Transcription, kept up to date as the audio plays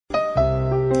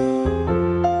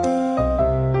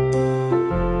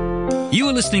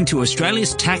listening to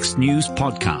Australia's tax news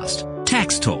podcast,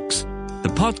 Tax Talks,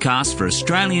 the podcast for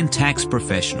Australian tax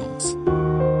professionals.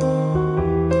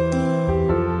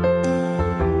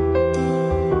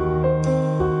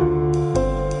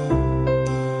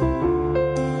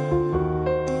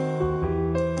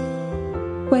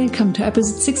 Welcome to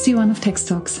episode 61 of Tax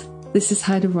Talks. This is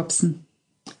Heide Robson.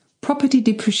 Property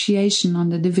depreciation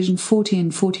under Division 40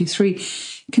 and 43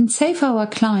 can save our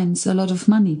clients a lot of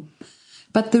money.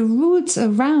 But the rules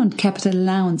around capital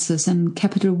allowances and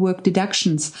capital work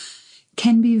deductions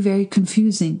can be very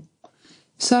confusing.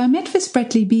 So I met with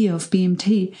Beer of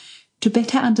BMT to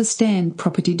better understand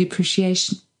property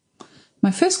depreciation.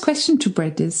 My first question to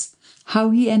Brett is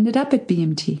how he ended up at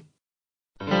BMT.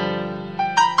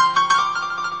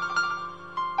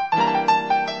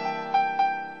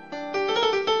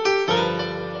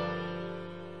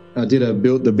 I did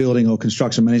the building or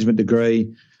construction management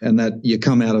degree, and that you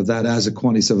come out of that as a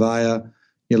quantity surveyor.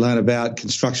 You learn about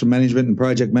construction management and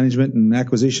project management and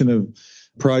acquisition of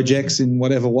projects in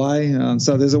whatever way.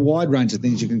 So there's a wide range of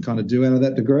things you can kind of do out of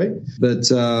that degree.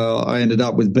 But I ended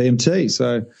up with BMT.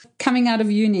 So coming out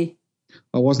of uni?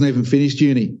 I wasn't even finished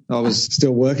uni. I was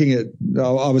still working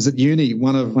I was at uni.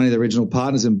 One of the original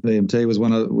partners in BMT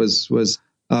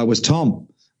was Tom.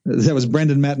 That was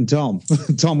Brendan, Matt and Tom.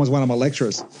 Tom was one of my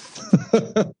lecturers.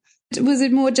 Was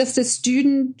it more just a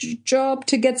student job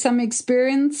to get some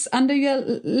experience under your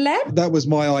lab? That was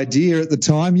my idea at the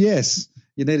time, yes.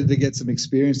 You needed to get some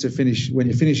experience to finish. When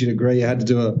you finish your degree, you had to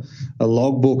do a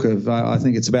logbook of, I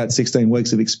think it's about 16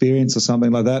 weeks of experience or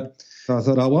something like that. So I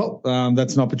thought,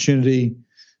 that's an opportunity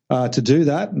to do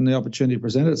that, and the opportunity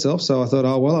presented itself. So I thought,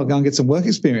 I'll go and get some work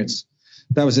experience.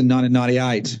 That was in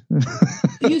 1998.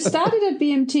 You started at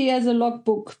BMT as a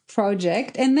logbook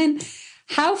project, and then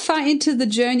how far into the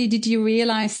journey did you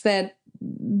realize that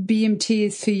BMT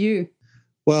is for you?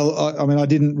 Well, I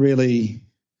didn't really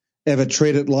ever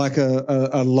treat it like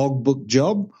a logbook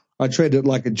job. I treated it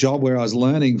like a job where I was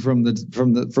learning from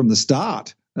the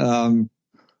start.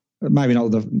 Maybe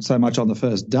not so much on the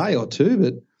first day or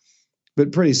two,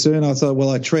 but pretty soon I thought,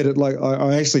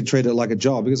 I actually treat it like a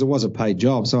job because it was a paid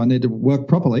job, so I need to work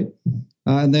properly.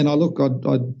 And then I liked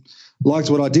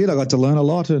what I did. I got to learn a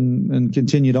lot and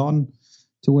continued on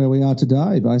to where we are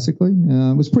today, basically.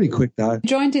 It was pretty quick, though. You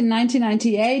joined in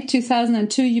 1998.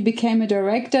 2002, you became a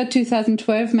director.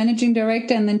 2012, managing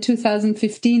director. And then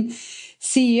 2015,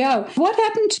 CEO. What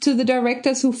happened to the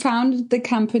directors who founded the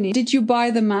company? Did you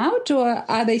buy them out, or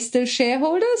are they still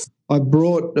shareholders? I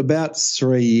brought, about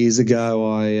 3 years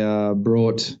ago,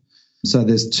 so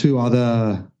there's two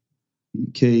other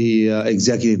key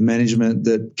executive management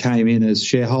that came in as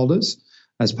shareholders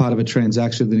as part of a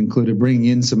transaction that included bringing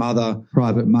in some other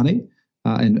private money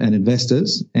and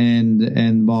investors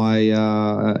and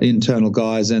my internal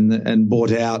guys and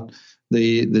bought out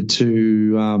the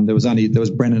two. There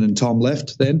was Brendan and Tom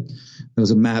left then. There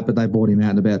was a Matt, but they bought him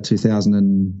out in about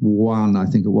 2001, I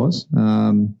think it was.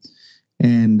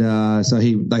 So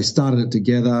they started it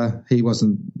together. He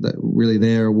wasn't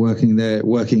really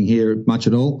working here much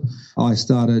at all. I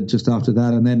started just after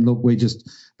that, and then look,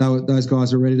 those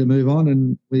guys were ready to move on,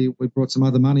 and we brought some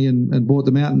other money and bought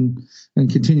them out and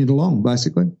continued along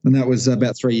basically. And that was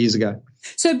about 3 years ago.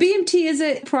 So BMT is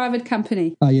a private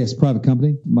company. Yes, private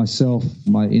company. Myself,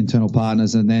 my internal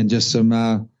partners, and then just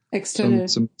some external,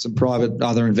 some private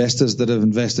other investors that have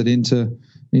invested into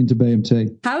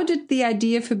BMT. How did the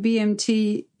idea for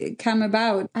BMT come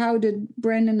about? How did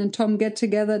Brendan and Tom get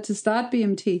together to start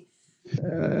BMT?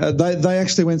 They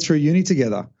actually went through uni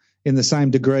together in the same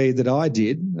degree that I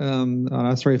did, 3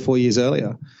 or 4 years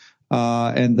earlier,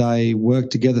 and they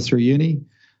worked together through uni.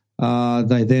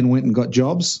 They then went and got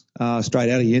jobs straight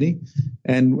out of uni,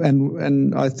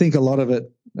 and I think a lot of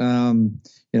it,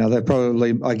 they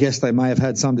probably, I guess they may have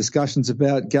had some discussions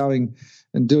about going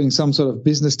and doing some sort of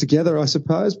business together, I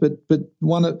suppose. But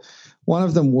one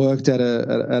of them worked at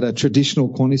a traditional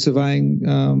quantity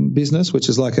surveying business, which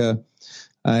is like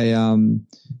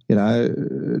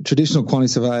traditional quantity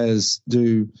surveyors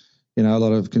do, a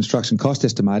lot of construction cost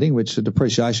estimating, which a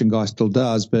depreciation guy still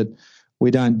does, but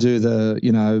we don't do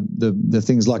the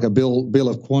things like a bill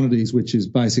of quantities, which is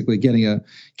basically getting a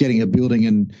building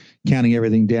and counting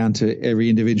everything down to every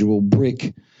individual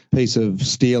brick, piece of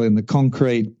steel in the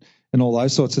concrete, and all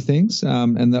those sorts of things.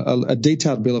 A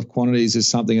detailed bill of quantities is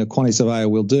something a quantity surveyor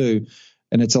will do,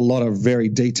 and it's a lot of very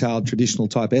detailed traditional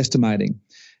type estimating.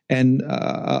 And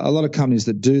a lot of companies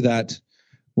that do that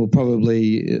will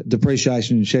probably,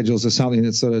 depreciation schedules are something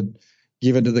that's sort of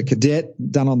given to the cadet,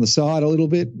 done on the side a little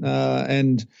bit.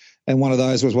 And one of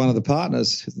those was one of the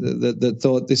partners that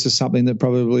thought this is something that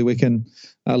probably we can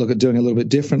look at doing a little bit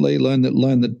differently, learn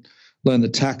the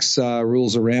tax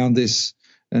rules around this,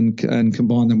 and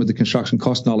combine them with the construction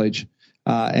cost knowledge,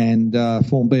 and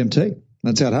form BMT.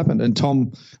 That's how it happened. And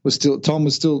Tom was still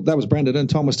that was Brandon, and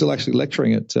Tom was still actually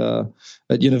lecturing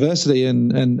at university,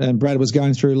 and Brad was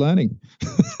going through learning.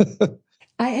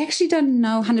 I actually don't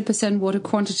know 100% what a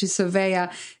quantity surveyor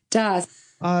does.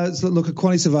 So look, a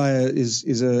quantity surveyor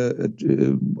is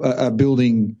a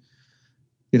building.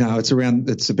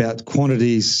 It's about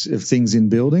quantities of things in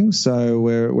buildings. So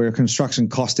we're a construction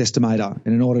cost estimator,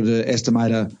 and in order to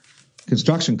estimate a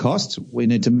construction cost, we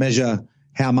need to measure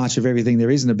how much of everything there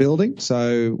is in a building.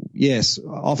 So yes,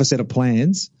 off a set of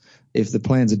plans, if the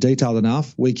plans are detailed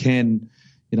enough, we can,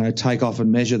 take off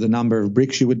and measure the number of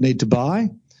bricks you would need to buy.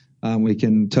 We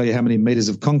can tell you how many metres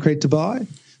of concrete to buy,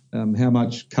 how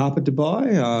much carpet to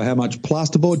buy, how much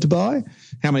plasterboard to buy,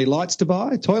 how many lights to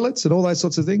buy, toilets and all those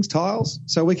sorts of things, tiles.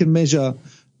 So we can measure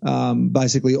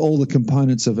basically all the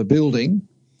components of a building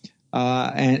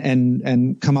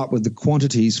and come up with the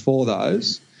quantities for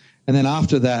those. And then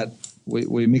after that,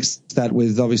 we mix that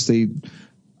with obviously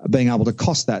being able to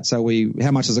cost that. So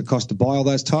how much does it cost to buy all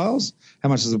those tiles? How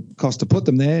much does it cost to put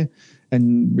them there?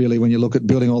 And really, when you look at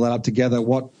building all that up together,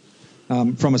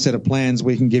 from a set of plans,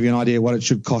 we can give you an idea what it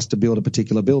should cost to build a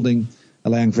particular building,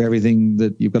 allowing for everything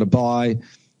that you've got to buy,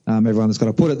 everyone that's got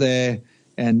to put it there,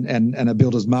 and a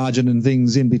builder's margin and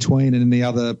things in between, and any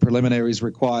other preliminaries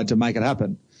required to make it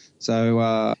happen.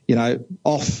 So,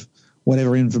 off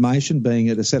whatever information, being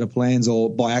it a set of plans or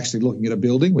by actually looking at a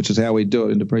building, which is how we do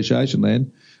it in depreciation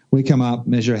land, we come up,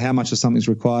 measure how much of something's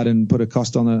required, and put a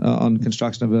cost on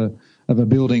construction of a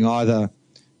building, either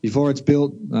before it's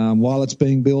built, while it's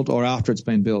being built, or after it's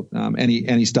been built,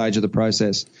 any stage of the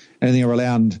process. Anything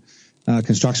around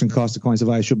construction cost, the quantity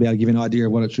surveyor should be able to give you an idea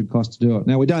of what it should cost to do it.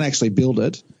 Now, we don't actually build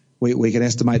it. We can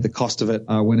estimate the cost of it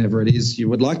whenever it is you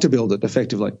would like to build it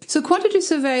effectively. So quantity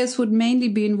surveyors would mainly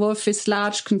be involved with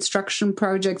large construction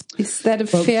projects. Is that a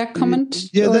fair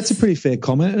comment? Yeah, that's a pretty fair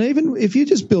comment. And even if you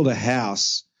just build a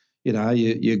house, you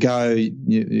go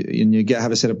and you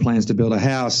have a set of plans to build a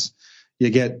house,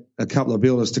 you get a couple of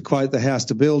builders to quote the house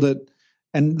to build it,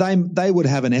 and they would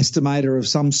have an estimator of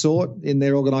some sort in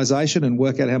their organisation and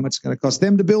work out how much it's going to cost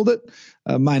them to build it.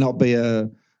 May not be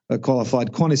a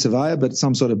qualified quantity surveyor, but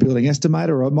some sort of building estimator,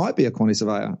 or it might be a quantity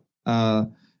surveyor.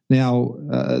 Now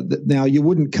you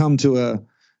wouldn't come to a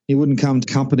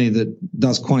company that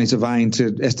does quantity surveying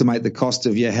to estimate the cost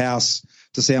of your house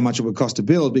to see how much it would cost to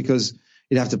build, because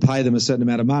you'd have to pay them a certain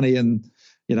amount of money. And,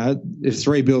 if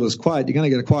 3 builders quote, you're going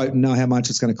to get a quote and know how much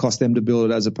it's going to cost them to build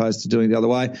it, as opposed to doing it the other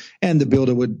way. And the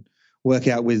builder would work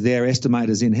out with their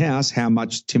estimators in-house how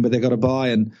much timber they've got to buy.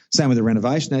 And same with the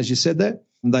renovation, as you said there.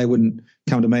 They wouldn't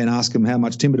come to me and ask them how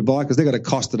much timber to buy, because they've got to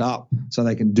cost it up so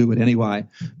they can do it anyway.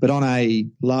 But on a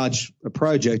large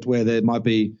project where there might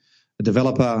be a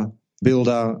developer,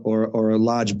 builder, or a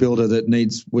large builder that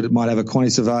might have a quantity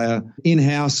surveyor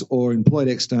in-house or employed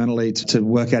externally to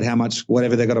work out how much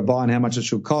whatever they've got to buy and how much it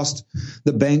should cost.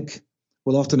 The bank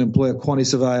will often employ a quantity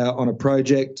surveyor on a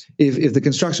project. If the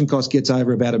construction cost gets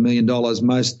over about $1 million,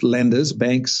 most lenders,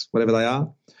 banks, whatever they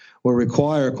are, will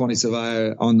require a quantity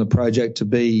surveyor on the project to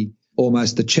be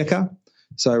almost the checker.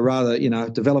 So rather, if a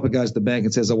developer goes to the bank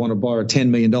and says, I want to borrow $10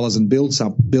 million and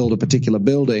build a particular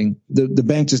building, the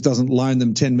bank just doesn't loan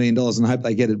them $10 million and hope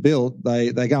they get it built.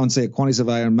 They go and see a quantity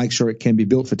surveyor and make sure it can be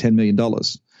built for $10 million.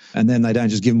 And then they don't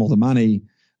just give them all the money.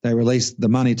 They release the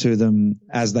money to them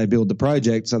as they build the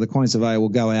project. So the quantity surveyor will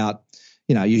go out,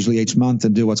 usually each month,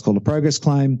 and do what's called a progress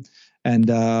claim, and,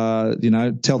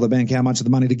 tell the bank how much of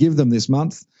the money to give them this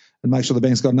month, and make sure the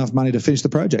bank's got enough money to finish the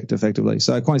project effectively.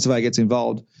 So a quantity surveyor gets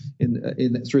involved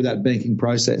in through that banking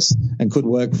process, and could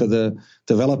work for the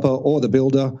developer or the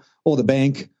builder or the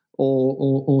bank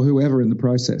or whoever in the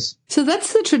process. So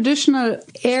that's the traditional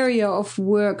area of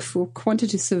work for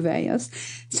quantity surveyors.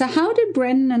 So how did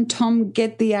Brendan and Tom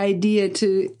get the idea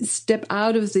to step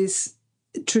out of this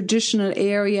traditional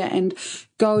area and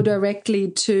go directly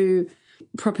to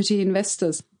property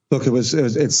investors? Look,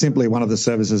 it's simply one of the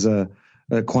services a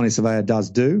quantity surveyor does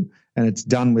do, and it's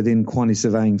done within quantity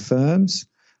surveying firms,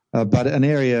 but an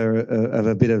area of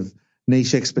a bit of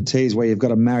niche expertise where you've got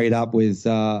to marry it up with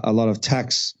a lot of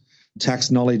tax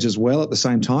knowledge as well at the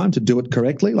same time to do it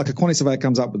correctly. Like a quantity surveyor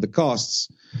comes up with the costs,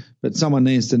 but someone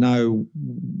needs to know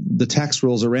the tax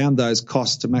rules around those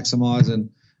costs to maximise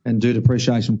and do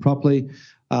depreciation properly.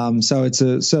 So it's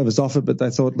a service offered, but they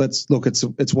thought,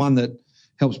 it's one that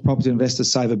helps property investors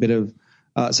save a bit of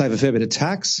save a fair bit of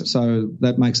tax. So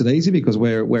that makes it easy because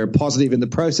we're positive in the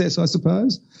process, I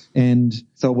suppose. And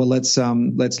so, well, let's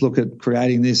look at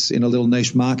creating this in a little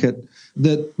niche market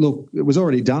that, look, it was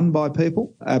already done by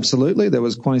people. Absolutely. There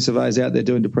was quantity surveyors out there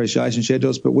doing depreciation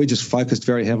schedules, but we just focused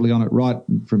very heavily on it right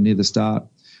from near the start.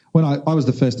 When I was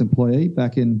the first employee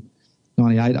back in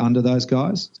 98 under those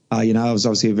guys, it was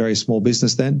obviously a very small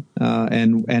business then.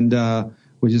 And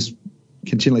we just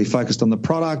continually focused on the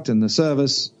product and the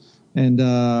service. And,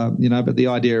 but the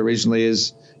idea originally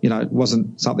is, it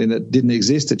wasn't something that didn't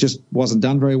exist. It just wasn't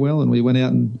done very well. And we went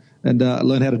out and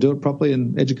learned how to do it properly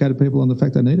and educated people on the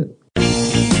fact they need it.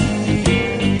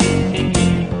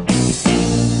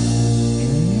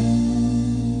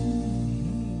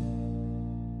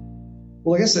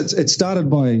 Well, I guess it started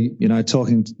by,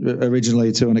 talking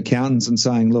originally to an accountant and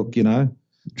saying, look,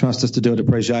 trust us to do a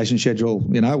depreciation schedule.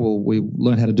 We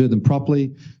learn how to do them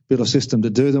properly, build a system to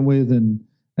do them with,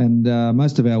 and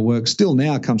most of our work still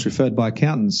now comes referred by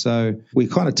accountants. So we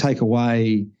kind of take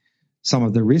away some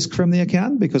of the risk from the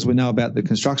accountant because we know about the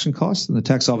construction costs, and the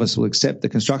tax office will accept the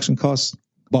construction costs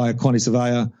by a quantity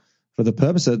surveyor for the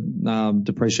purpose of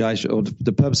depreciation or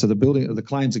the purpose of the building, or the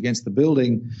claims against the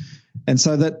building. And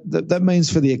so that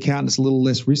means for the accountant it's a little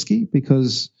less risky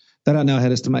because they don't know how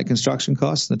to estimate construction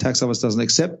costs. The tax office doesn't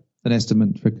accept an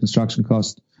estimate for construction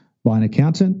costs by an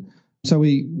accountant. So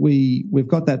we've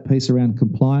got that piece around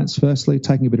compliance, firstly,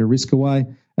 taking a bit of risk away,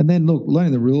 and then, look,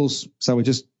 learning the rules. So we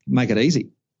just make it easy.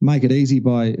 Make it easy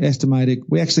by estimating.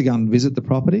 We actually go and visit the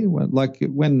property. Like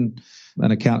when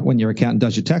your accountant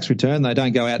does your tax return, they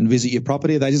don't go out and visit your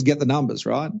property. They just get the numbers,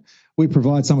 right? We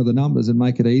provide some of the numbers and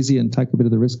make it easy and take a bit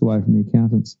of the risk away from the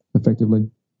accountants effectively.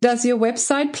 Does your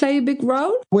website play a big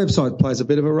role? Website plays a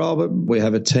bit of a role, but we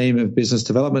have a team of business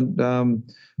development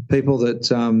people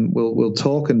that will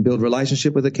talk and build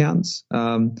relationship with accountants.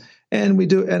 And we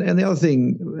do. And the other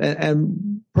thing,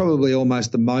 and probably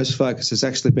almost the most focus has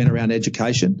actually been around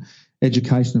education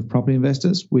of property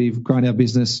investors. We've grown our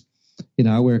business.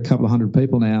 We're a couple of hundred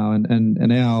people now,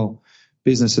 and our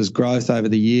business's growth over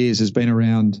the years has been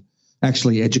around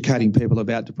actually educating people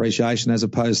about depreciation as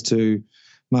opposed to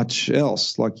much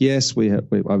else. Like, yes, we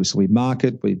obviously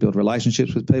market, we build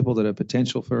relationships with people that are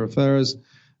potential for referrers,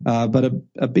 but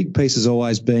a big piece has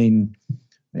always been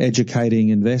educating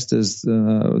investors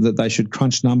that they should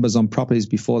crunch numbers on properties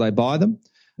before they buy them.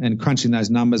 And crunching those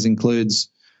numbers includes,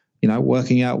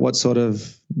 working out what sort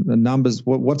of numbers,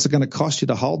 what's it going to cost you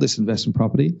to hold this investment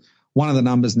property. One of the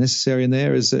numbers necessary in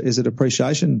there is a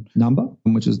depreciation number,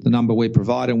 which is the number we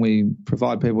provide, and we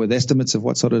provide people with estimates of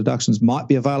what sort of deductions might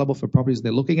be available for properties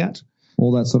they're looking at,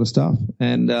 all that sort of stuff.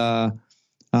 And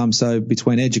so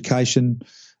between education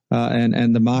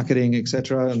and the marketing, et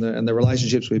cetera, and the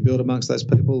relationships we build amongst those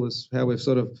people is how we've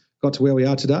sort of got to where we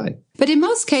are today. But in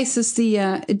most cases,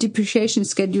 the depreciation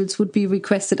schedules would be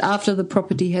requested after the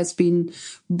property has been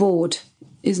bought,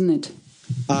 isn't it?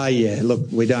 Yeah. Look,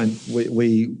 we don't.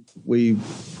 We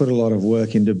put a lot of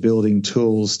work into building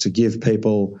tools to give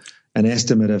people an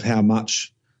estimate of how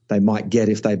much they might get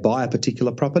if they buy a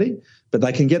particular property, but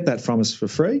they can get that from us for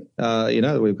free.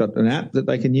 We've got an app that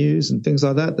they can use and things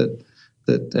like that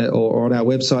or on our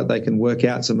website they can work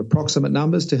out some approximate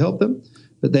numbers to help them.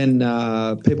 But then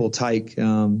people take.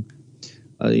 Some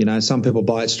people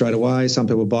buy it straight away. Some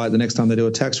people buy it the next time they do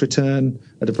a tax return,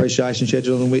 a depreciation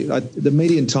schedule. And the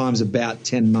median time is about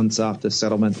 10 months after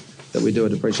settlement that we do a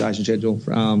depreciation schedule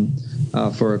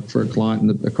for a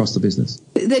client across the business.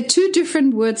 There are two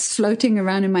different words floating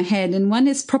around in my head, and one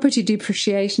is property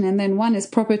depreciation, and then one is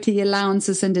property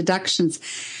allowances and deductions.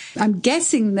 I'm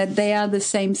guessing that they are the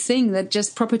same thing, that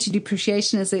just property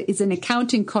depreciation is an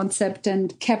accounting concept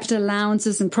and capital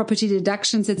allowances and property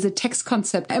deductions is a tax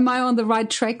concept. Am I on the right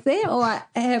track there, or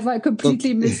have I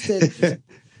completely missed it?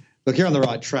 Look, you're on the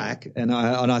right track, and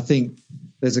I think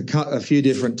there's a few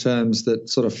different terms that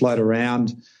sort of float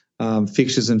around,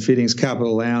 fixtures and fittings,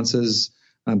 capital allowances,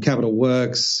 capital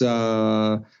works.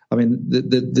 The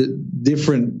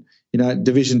different,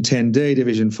 Division 10D,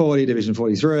 Division 40, Division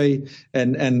 43.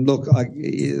 And look,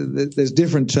 there's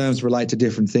different terms relate to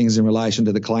different things in relation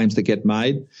to the claims that get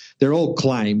made. They're all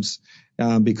claims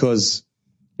because,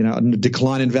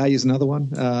 decline in value is another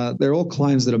one. They're all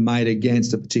claims that are made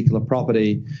against a particular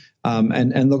property.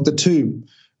 And look, the two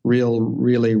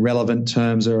really relevant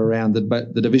terms are around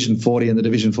the Division 40 and the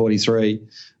Division 43.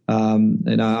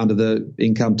 Under the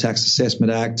Income Tax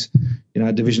Assessment Act,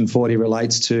 Division 40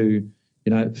 relates to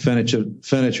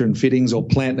furniture and fittings or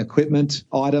plant and equipment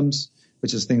items,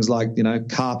 which is things like,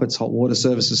 carpets, hot water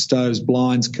services, stoves,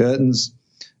 blinds, curtains.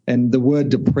 And the word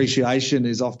depreciation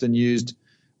is often used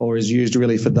or is used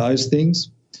really for those things.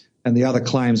 and the other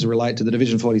claims relate to the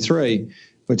Division 43,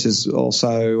 which is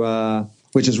also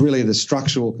which is really the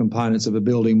structural components of a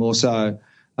building more so.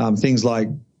 Things like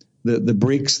the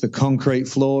bricks, the concrete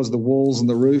floors, the walls and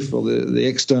the roof, or the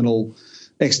external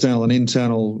and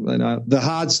internal, the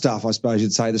hard stuff, I suppose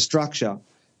you'd say, the structure.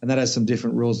 And that has some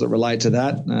different rules that relate to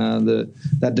that.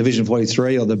 That Division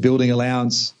 43, or the building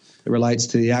allowance, it relates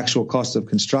to the actual cost of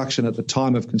construction at the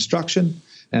time of construction,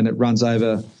 and it runs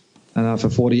over for a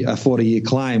 40-year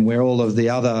claim, where all of the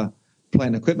other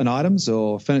plant and equipment items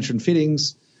or furniture and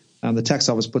fittings, the tax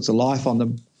office puts a life on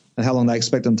them and how long they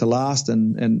expect them to last.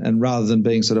 And rather than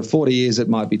being sort of 40 years, it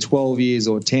might be 12 years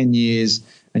or 10 years,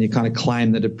 and you kind of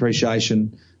claim the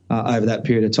depreciation over that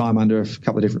period of time under a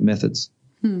couple of different methods.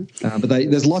 But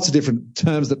there's lots of different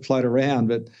terms that float around.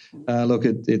 But look,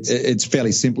 it's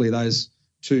fairly simply those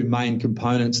two main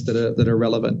components that are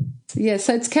relevant. Yeah,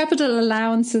 so it's capital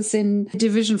allowances in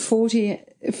Division 40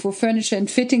 for furniture and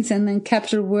fittings, and then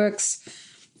capital works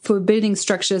for building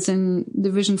structures in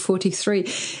Division 43.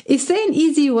 Is there an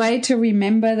easy way to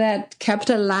remember that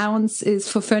capital allowance is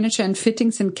for furniture and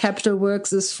fittings and capital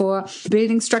works is for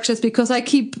building structures? Because I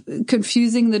keep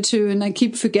confusing the two and I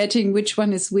keep forgetting which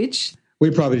one is which.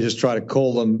 We probably just try to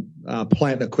call them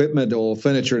plant and equipment or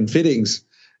furniture and fittings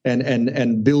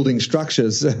and building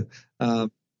structures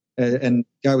and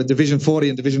go with Division 40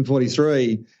 and Division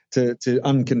 43 to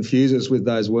unconfuse us with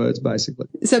those words, basically.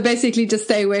 So basically just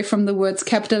stay away from the words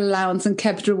capital allowance and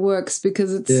capital works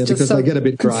because it's just so they get a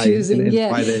bit confusing.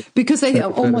 grey. Because they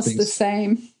are almost the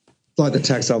same. Like the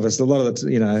tax office, a lot of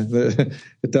it,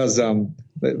 it does,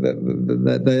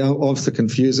 they often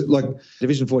confuse it. Like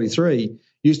Division 43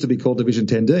 used to be called Division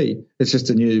 10D. It's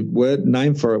just a new word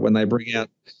name for it when they bring out.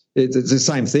 It's the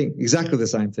same thing, exactly the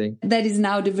same thing. That is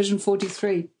now Division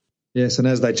 43. Yes, and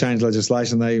as they change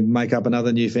legislation, they make up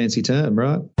another new fancy term,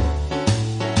 right?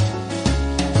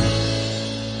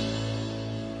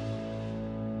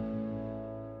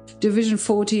 Division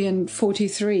 40 and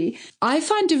 43. I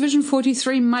find Division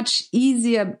 43 much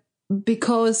easier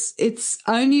because it's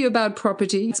only about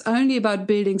property. It's only about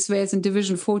buildings, whereas in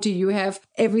Division 40 you have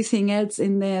everything else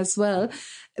in there as well.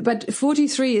 But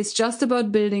 43 is just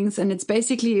about buildings, and it's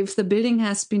basically if the building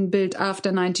has been built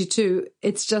after 92,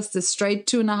 it's just a straight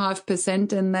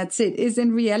 2.5%, and that's it. Is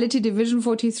in reality Division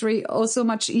 43 also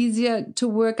much easier to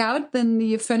work out than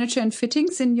the furniture and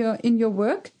fittings in your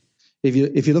work? If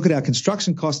you look at our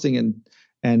construction costing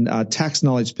and tax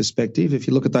knowledge perspective, if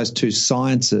you look at those two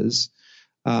sciences,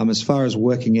 as far as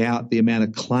working out the amount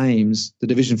of claims, the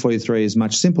Division 43 is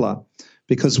much simpler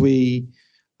because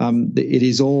it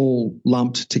is all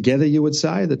lumped together, you would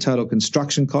say, the total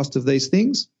construction cost of these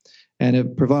things.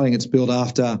 And providing it's built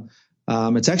after,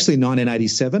 it's actually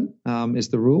 1987 is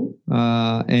the rule.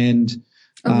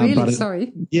 Really?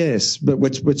 Sorry. Yes, but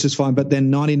which is fine. But then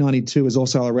 1992 is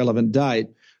also a relevant date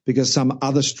because some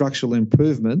other structural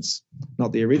improvements,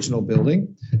 not the original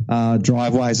building,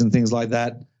 driveways and things like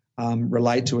that,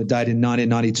 relate to a date in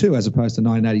 1992 as opposed to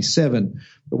 1987.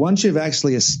 But once you've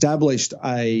actually established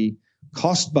a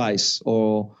cost base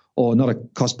or not a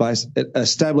cost base,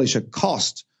 establish a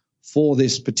cost for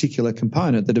this particular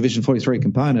component, the Division 43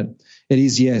 component, it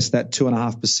is, yes, that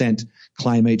 2.5%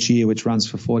 claim each year, which runs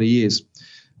for 40 years.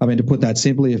 I mean, to put that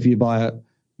simply, if you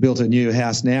built a new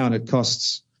house now and it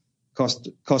cost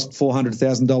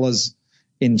 $400,000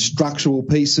 in structural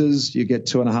pieces, you get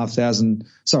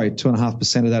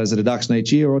 2.5% of that as a deduction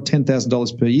each year, or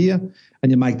 $10,000 per year,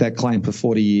 and you make that claim for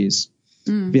 40 years.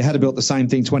 If you had built the same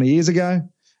thing 20 years ago,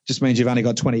 it just means you've only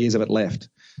got 20 years of it left.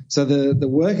 So the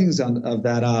workings of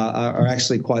that are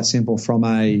actually quite simple from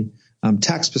a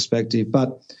tax perspective,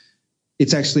 but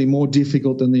it's actually more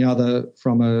difficult than the other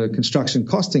from a construction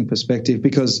costing perspective,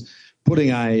 because putting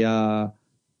a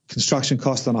construction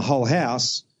cost on a whole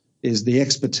house is the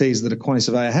expertise that a quantity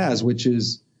surveyor has, which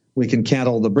is we can count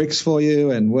all the bricks for you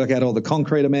and work out all the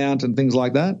concrete amount and things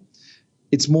like that.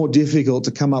 It's more difficult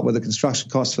to come up with a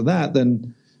construction cost for that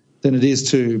than it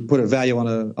is to put a value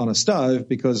on a stove,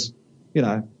 because,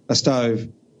 a stove,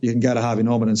 you can go to Harvey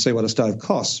Norman and see what a stove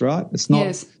costs, right? It's not,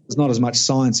 yes. There's not as much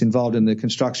science involved in the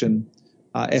construction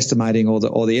estimating or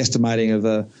the estimating of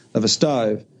a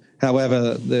stove.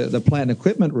 However, the plant and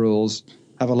equipment rules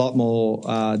have a lot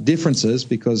more differences,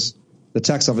 because the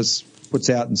tax office puts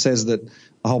out and says that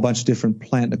a whole bunch of different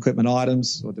plant and equipment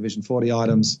items or Division 40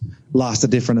 items last a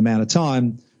different amount of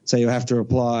time. So you have to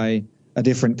apply a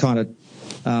different kind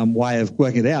of way of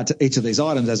working it out to each of these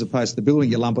items, as opposed to the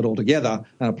building, you lump it all together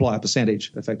and apply a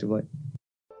percentage effectively.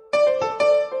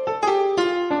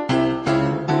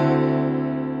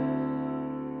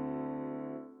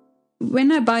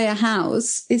 When I buy a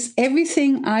house, is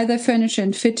everything either furniture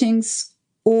and fittings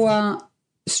or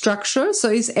structure? So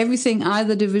is everything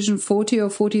either division 40 or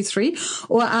 43,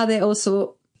 or are there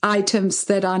also items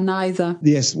that are neither?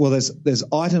 Yes, well, there's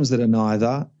items that are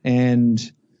neither, and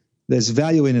there's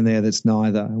value in there that's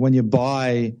neither. When you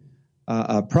buy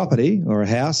a property or a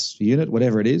house, a unit,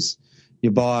 whatever it is,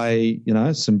 you buy,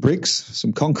 some bricks,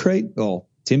 some concrete or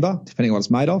timber, depending on what it's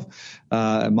made of.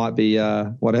 It might be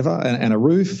whatever, and a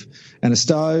roof and a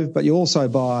stove, but you also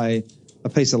buy a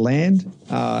piece of land,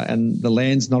 and the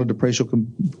land's not a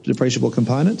depreciable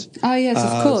component. Oh, yes,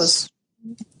 of course.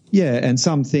 Yeah, and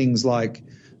some things like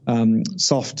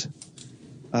soft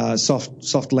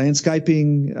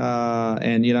landscaping,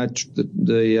 and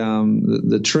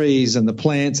the trees and the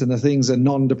plants and the things are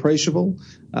non-depreciable.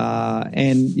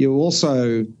 And you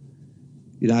also,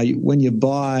 when you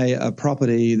buy a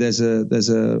property, there's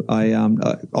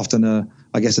often a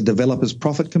developer's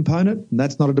profit component, and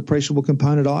that's not a depreciable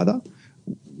component either.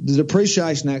 The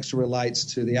depreciation actually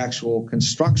relates to the actual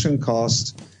construction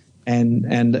cost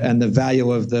and the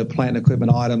value of the plant and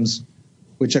equipment items,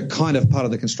 which are kind of part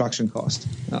of the construction cost,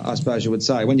 I suppose you would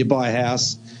say. When you buy a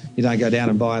house, you don't go down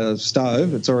and buy a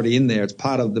stove. It's already in there. It's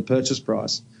part of the purchase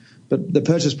price. But the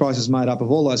purchase price is made up of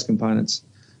all those components,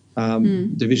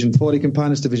 Division 40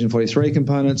 components, Division 43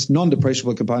 components,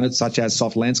 non-depreciable components such as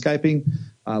soft landscaping,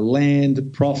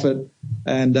 land, profit,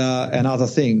 and other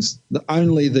things.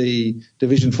 Only the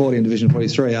Division 40 and Division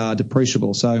 43 are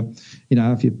depreciable. So,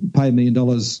 if you pay $1 million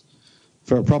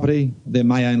for a property, there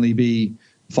may only be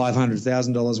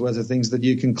 $500,000 worth of things that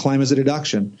you can claim as a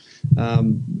deduction.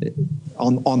 On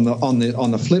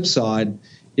the flip side,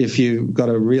 if you've got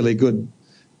a really good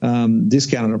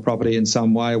discount on a property in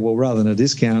some way, well, rather than a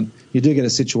discount, you do get a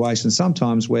situation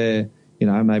sometimes where,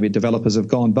 maybe developers have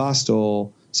gone bust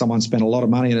or someone spent a lot of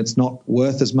money and it's not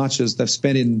worth as much as they've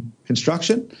spent in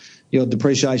construction. Your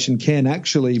depreciation can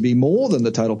actually be more than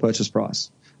the total purchase price.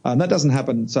 That doesn't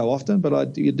happen so often,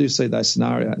 but you do see those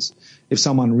scenarios. If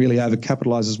someone really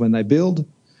overcapitalizes when they build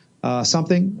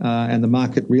something and the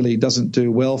market really doesn't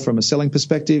do well from a selling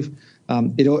perspective,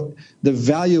 the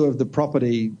value of the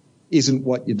property isn't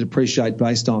what you depreciate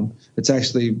based on. It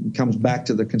actually comes back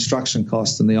to the construction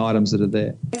costs and the items that are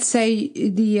there. Let's say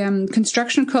the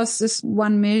construction cost is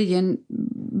 $1 million,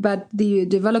 but the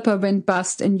developer went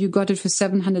bust and you got it for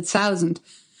 $700,000.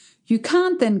 You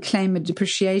can't then claim a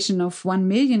depreciation of $1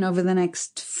 million over the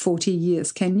next 40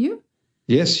 years, can you?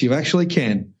 Yes, you actually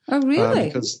can. Oh, really?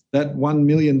 Because that $1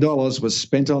 million was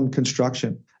spent on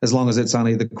construction, as long as it's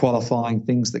only the qualifying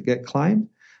things that get claimed.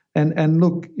 And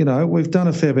look, we've done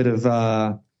a fair bit of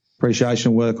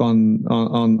depreciation work on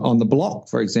the Block,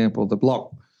 for example, the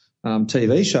Block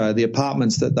TV show, the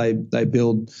apartments that they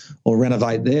build or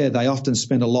renovate there. They often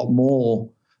spend a lot more.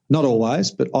 Not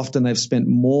always, but often they've spent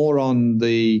more on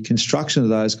the construction of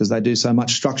those because they do so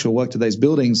much structural work to these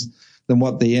buildings than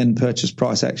what the end purchase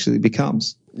price actually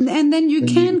becomes. And then you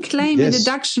can claim a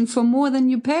deduction for more than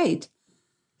you paid.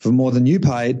 For more than you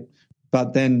paid,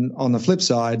 but then on the flip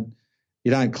side,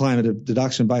 you don't claim a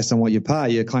deduction based on what you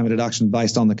pay. You claim a deduction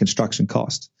based on the construction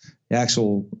cost. The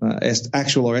actual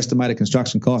or estimated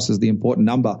construction cost is the important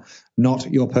number,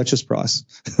 not your purchase price.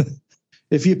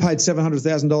 If you paid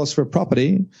 $700,000 for a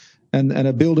property and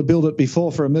a builder built it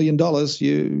before for $1 million,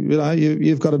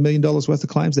 you've got $1 million worth of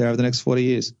claims there over the next 40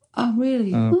 years. Oh,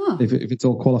 really? If it's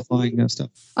all qualifying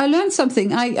stuff. I learned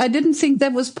something. I didn't think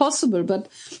that was possible, but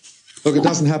look, it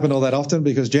doesn't happen all that often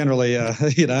because generally,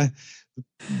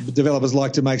 developers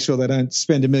like to make sure they don't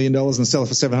spend $1 million and sell it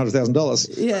for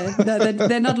 $700,000. Yeah,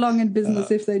 they're not long in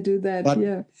business if they do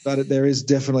that. But there is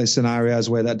definitely scenarios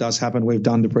where that does happen. We've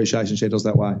done depreciation schedules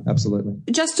that way. Absolutely.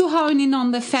 Just to hone in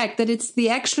on the fact that it's the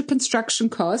actual construction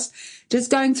cost, just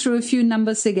going through a few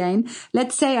numbers again.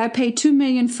 Let's say I pay $2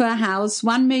 million for a house,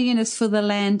 $1 million is for the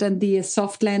land and the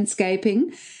soft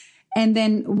landscaping. And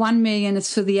then $1 million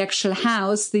is for the actual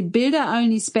house. The builder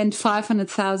only spent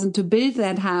 $500,000 to build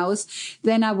that house.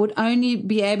 Then I would only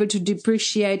be able to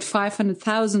depreciate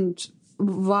 $500,000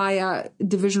 via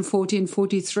Division 40 and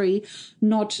 43,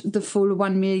 not the full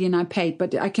 $1 million I paid.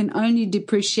 But I can only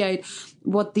depreciate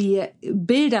what the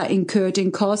builder incurred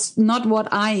in cost, not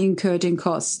what I incurred in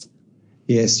cost.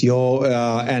 Yes,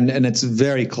 and it's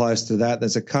very close to that.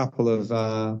 There's a couple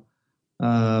of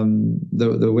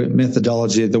the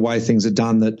methodology, the way things are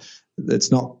done, that it's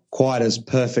not quite as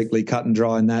perfectly cut and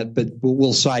dry in that, but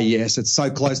we'll say yes. It's so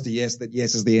close to yes that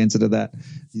yes is the answer to that.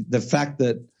 The fact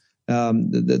that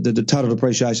the total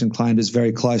depreciation claimed is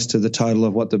very close to the total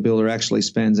of what the builder actually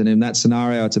spends, and in that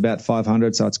scenario, it's about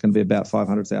 500, so it's going to be about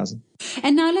 500,000.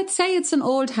 And now let's say it's an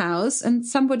old house, and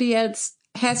somebody else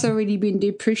has already been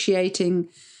depreciating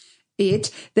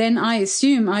it, then I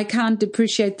assume I can't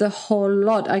depreciate the whole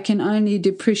lot. I can only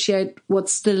depreciate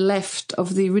what's still left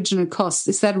of the original cost.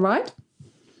 Is that right?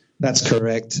 That's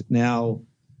correct. Now,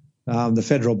 the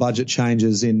federal budget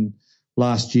changes in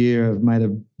last year have made a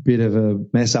bit of a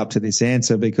mess up to this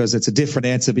answer because it's a different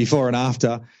answer before and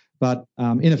after. But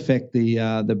in effect,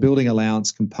 the building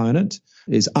allowance component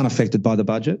is unaffected by the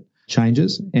budget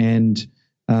changes. And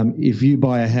if you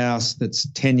buy a house that's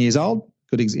 10 years old,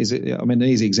 an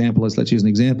easy example is, let's use an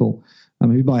example.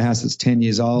 If you buy a house that's 10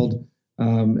 years old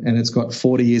and it's got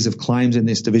 40 years of claims in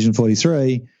this Division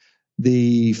 43,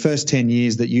 the first 10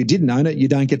 years that you didn't own it, you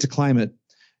don't get to claim it.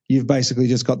 You've basically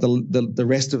just got the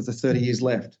rest of the 30 years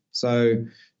left. So,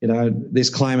 this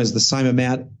claim is the same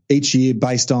amount each year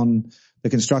based on the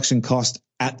construction cost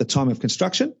at the time of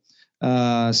construction.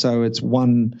 So it's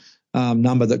one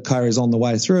number that carries on the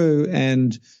way through,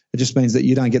 and it just means that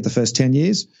you don't get the first 10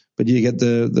 years, but you get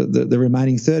the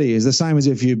remaining 30 years. The same as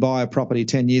if you buy a property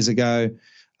 10 years ago,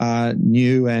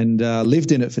 new and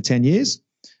lived in it for 10 years.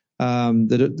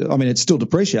 It's still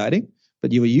depreciating,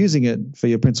 but you were using it for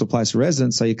your principal place of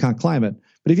residence, so you can't claim it.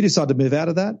 But if you decide to move out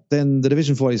of that, then the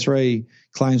Division 43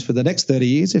 claims for the next 30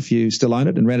 years, if you still own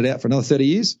it and rent it out for another 30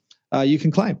 years, you can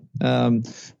claim.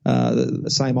 The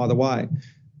same either way.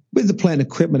 With the plant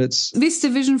equipment, it's... This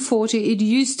Division 40, it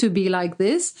used to be like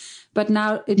this, but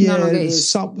now it no longer is.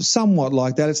 Somewhat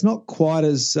like that. It's not quite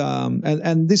as...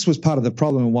 And this was part of the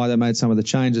problem and why they made some of the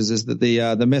changes, is that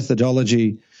the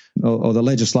methodology or the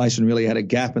legislation really had a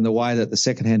gap in the way that the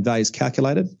second-hand value is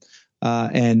calculated.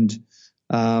 And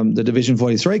the Division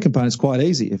 43 component is quite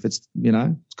easy. If it's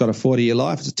got a 40-year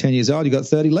life, it's 10 years old, you've got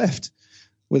 30 left.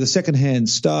 With a second-hand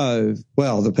stove,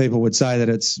 well, the people would say that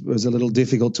it was a little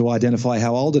difficult to identify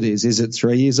how old it is. Is it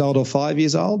 3 years old or 5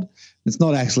 years old? It's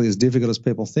not actually as difficult as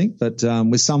people think, but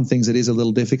with some things it is a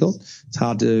little difficult. It's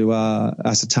hard to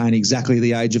ascertain exactly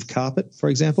the age of carpet, for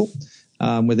example,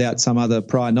 without some other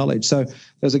prior knowledge. So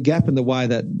there's a gap in the way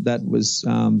that was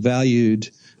valued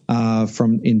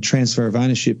in transfer of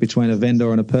ownership between a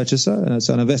vendor and a purchaser.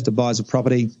 So an investor buys a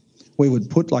property. We would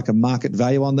put like a market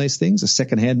value on these things, a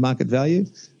second-hand market value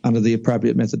under the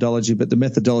appropriate methodology, but the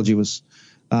methodology was,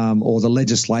 or the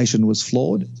legislation was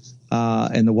flawed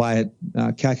in the way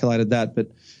it calculated that. But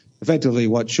effectively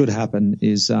what should happen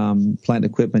is plant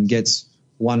equipment gets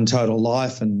one total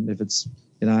life, and if it's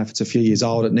a few years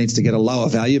old, it needs to get a lower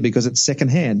value because it's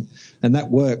second-hand. And that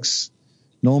works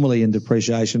normally in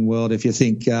depreciation world. If you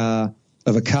think of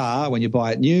a car, when you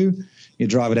buy it new, you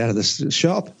drive it out of the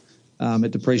shop,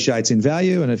 it depreciates in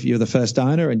value, and if you're the first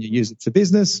owner and you use it for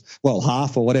business, well,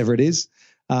 half or whatever it is,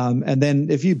 and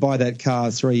then if you buy that car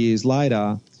 3 years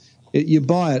later, you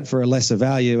buy it for a lesser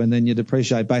value, and then you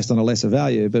depreciate based on a lesser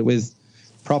value. But with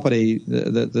property,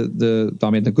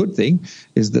 the good thing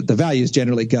is that the values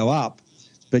generally go up,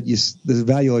 but the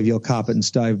value of your carpet and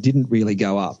stove didn't really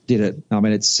go up, did it?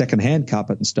 It's second-hand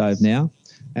carpet and stove now.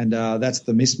 And that's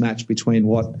the mismatch between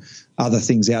what other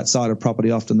things outside of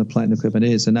property often the plant and equipment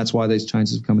is, and that's why these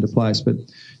changes have come into place. But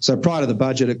so prior to the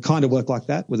budget, it kind of worked like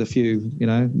that with a few,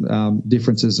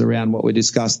 differences around what we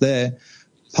discussed there.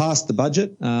 Past the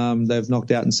budget, they've knocked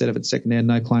out and said if it's second-hand,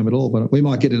 no claim at all. But we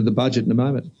might get into the budget in a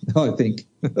moment, I think.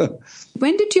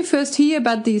 When did you first hear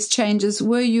about these changes?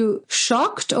 Were you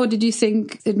shocked, or did you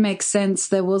think it makes sense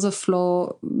there was a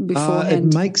flaw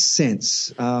beforehand? It makes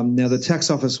sense. Now, the tax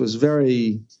office was not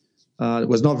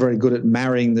very good at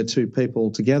marrying the two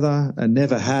people together, and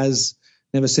never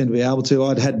seemed to be able to.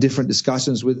 I'd had different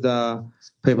discussions with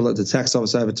people at the tax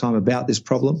office over time about this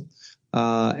problem.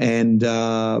 But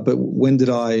when did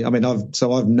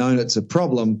I've known it's a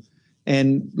problem.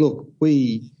 And look,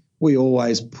 we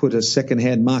always put a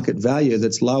second-hand market value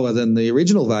that's lower than the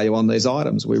original value on these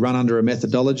items. We run under a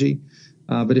methodology.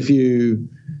 But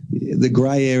the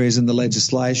grey areas in the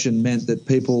legislation meant that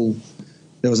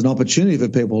there was an opportunity for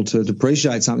people to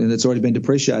depreciate something that's already been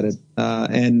depreciated.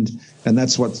 And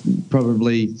that's what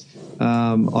probably,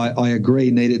 I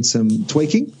agree, needed some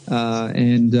tweaking.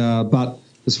 But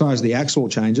as far as the actual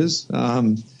changes,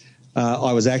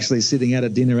 I was actually sitting at a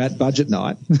dinner at budget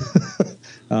night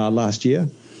last year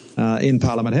in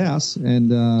Parliament House,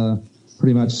 and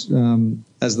pretty much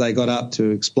as they got up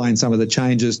to explain some of the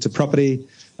changes to property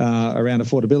around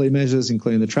affordability measures,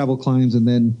 including the travel claims, and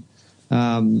then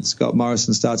Scott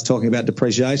Morrison starts talking about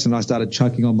depreciation, and I started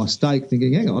choking on my steak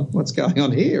thinking, hang on, what's going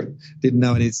on here? Didn't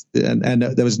know any, and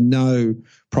there was no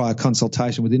prior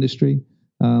consultation with industry.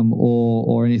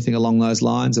 Or anything along those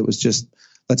lines. It was just,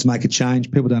 let's make a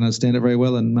change. People don't understand it very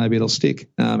well, and maybe it'll stick.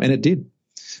 And it did.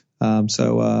 That's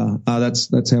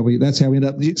how we ended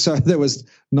up. So there was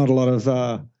not a lot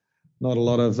of not a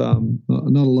lot of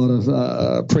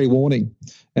pre-warning.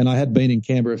 And I had been in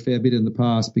Canberra a fair bit in the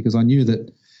past because I knew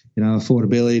that,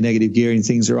 affordability, negative gearing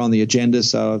things are on the agenda.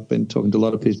 So I've been talking to a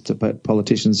lot of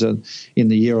politicians in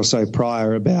the year or so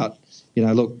prior about,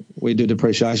 look, we do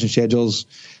depreciation schedules.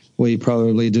 We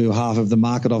probably do half of the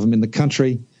market of them in the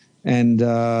country. And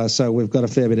so we've got a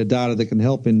fair bit of data that can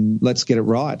help, and let's get it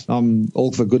right. I'm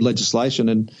all for good legislation,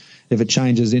 and if it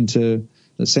changes into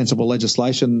sensible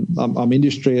legislation, I'm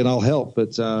industry and I'll help.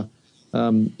 But,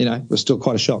 it was still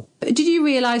quite a shock. Did you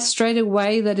realise straight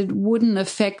away that it wouldn't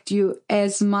affect you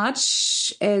as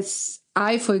much as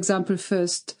I, for example,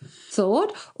 first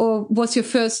thought? Or was your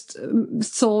first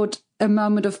thought a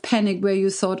moment of panic where you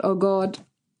thought, oh, God,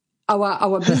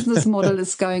 our business model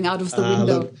is going out of the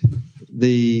window? Look,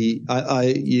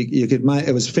 you could make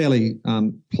it was fairly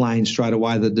plain straight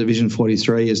away that Division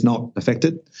 43 is not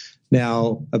affected.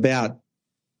 Now,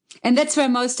 and that's where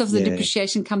most of the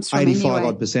depreciation comes from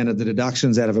 85% of the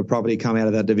deductions out of a property come out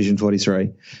of that Division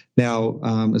 43.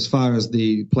 Now, as far as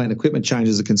the plant equipment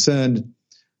changes are concerned,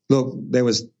 look, there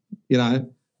was, a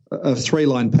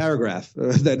 3-line paragraph.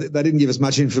 They didn't give us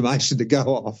much information to go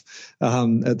off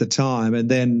at the time. And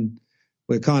then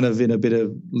we're kind of in a bit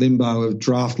of limbo of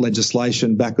draft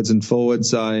legislation backwards and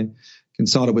forwards. I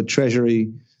consulted with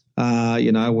Treasury.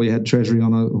 We had Treasury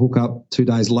on a hookup 2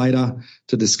 days later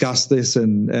to discuss this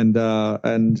and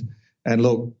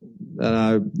look,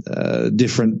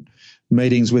 different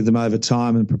meetings with them over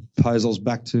time and proposals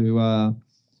back to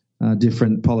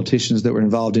different politicians that were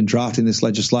involved in drafting this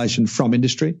legislation from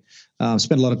industry.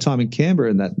 Spent a lot of time in Canberra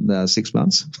in that 6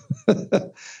 months.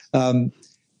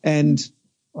 And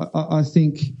I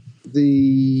think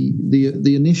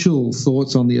the initial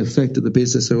thoughts on the effect of the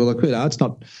business are, well, look,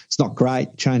 it's not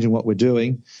great changing what we're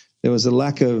doing. There was a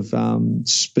lack of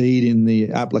speed in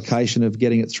the application of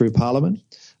getting it through Parliament,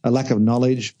 a lack of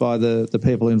knowledge by the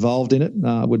people involved in it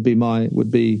would be my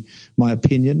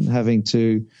opinion, having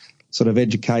to sort of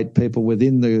educate people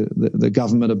within the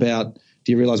government about,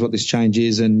 do you realise what this change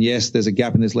is? And yes, there's a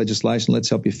gap in this legislation. Let's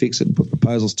help you fix it and put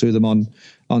proposals to them on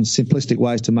simplistic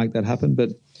ways to make that happen.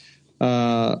 But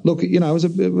look, it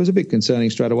was a bit concerning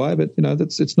straight away. But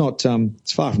it's not.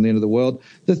 It's far from the end of the world.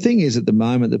 The thing is, at the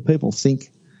moment, that people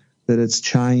think that it's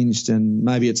changed and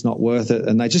maybe it's not worth it,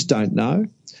 and they just don't know.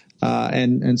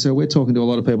 And so we're talking to a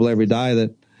lot of people every day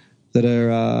that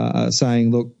are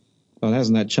saying, look, well,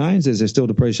 hasn't that changed? Is there still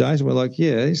depreciation? We're like,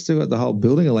 yeah, he's still got the whole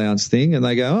building allowance thing. And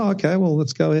they go, oh, okay, well,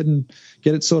 let's go ahead and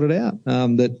get it sorted out.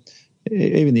 That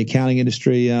even the accounting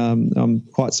industry, I'm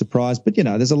quite surprised. But,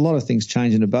 there's a lot of things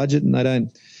change in a budget, and they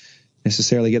don't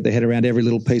necessarily get their head around every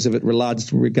little piece of it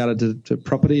regarded to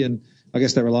property. And I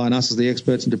guess they rely on us as the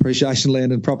experts in depreciation,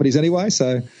 land and properties anyway.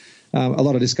 So a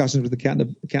lot of discussions with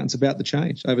accountants about the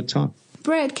change over time.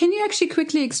 Brad, can you actually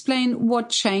quickly explain what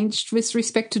changed with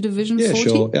respect to Division 40? Yeah,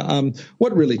 sure.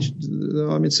 What really,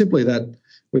 simply that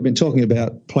we've been talking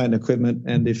about plant and equipment,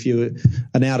 and if you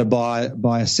are now to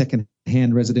buy a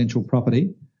second-hand residential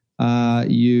property, that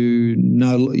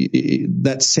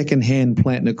second-hand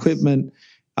plant and equipment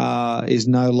is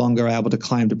no longer able to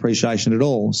claim depreciation at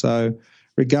all. So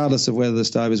regardless of whether the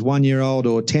stove is 1 year old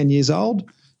or 10 years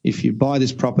old, if you buy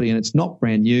this property and it's not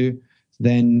brand new,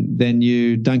 then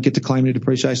you don't get to claim any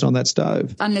depreciation on that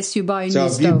stove. Unless you buy a new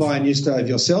stove. So if you buy a new stove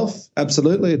yourself,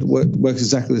 absolutely, it works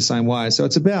exactly the same way. So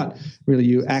it's about really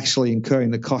you actually incurring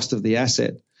the cost of the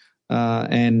asset.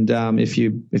 If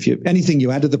you anything you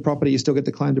add to the property, you still get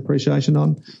to claim depreciation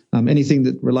on. Anything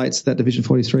that relates to that Division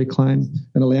 43 claim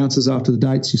and allowances after the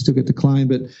dates, you still get to claim.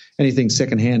 But anything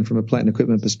second-hand from a plant and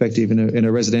equipment perspective in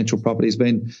a residential property has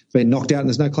been knocked out, and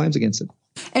there's no claims against it.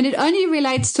 And it only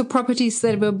relates to properties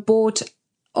that were bought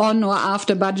on or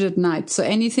after budget night. So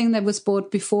anything that was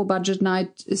bought before budget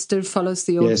night still follows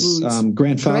the old rules. Yes,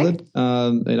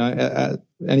 grandfathered.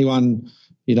 Anyone,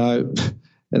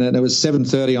 and it was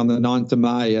 7:30 on the 9th of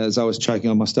May as I was choking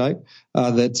on my steak.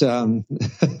 And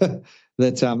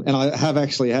I have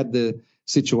actually had the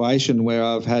situation where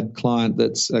I've had a client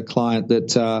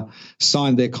that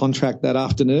signed their contract that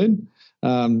afternoon,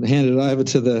 handed it over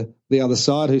to the other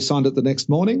side who signed it the next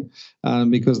morning,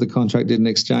 because the contract didn't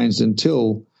exchange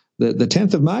until the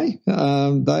 10th of May.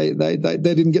 They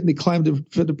didn't get any claim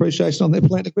for depreciation on their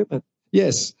plant equipment.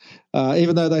 Yes,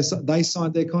 even though they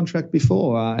signed their contract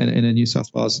before in a New South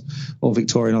Wales or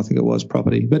Victorian, I think it was,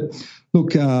 property. But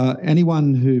look,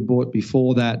 anyone who bought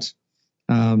before that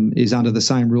is under the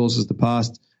same rules as the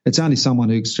past. It's only someone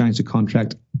who exchanged a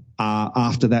contract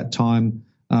after that time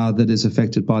that is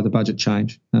affected by the budget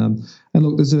change. And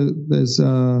look, there's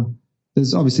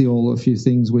there's obviously a few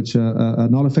things which are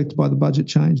not affected by the budget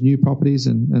change, new properties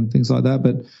and things like that.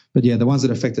 But yeah, the ones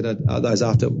that are affected are those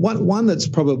after. One that's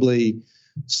probably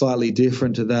slightly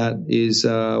different to that is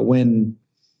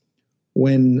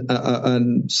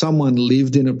when someone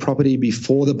lived in a property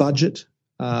before the budget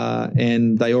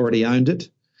and they already owned it,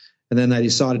 and then they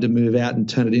decided to move out and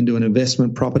turn it into an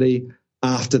investment property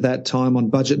after that time on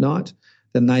budget night,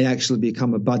 then they actually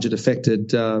become a budget-affected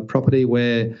property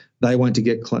where they won't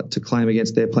get to claim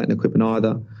against their plant and equipment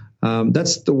either.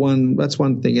 That's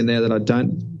one thing in there that I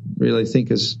don't really think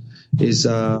is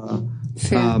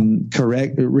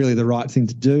correct, really the right thing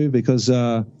to do, because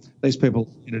these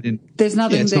people, there's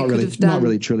nothing they could have done. Not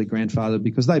really truly grandfathered,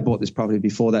 because they bought this property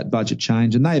before that budget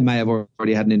change, and they may have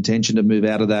already had an intention to move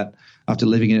out of that after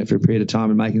living in it for a period of time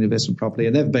and making an investment property,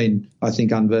 and they've been, I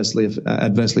think,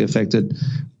 adversely affected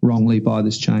wrongly by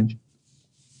this change.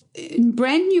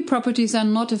 Brand new properties are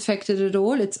not affected at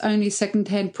all. It's only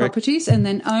second-hand properties, and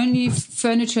then only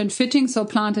furniture and fittings, so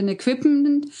plant and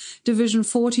equipment, Division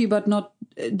 40, but not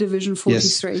Division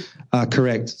 43. Yes,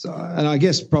 correct. And I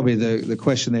guess probably the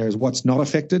question there is what's not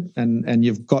affected, and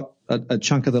you've got a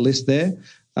chunk of the list there.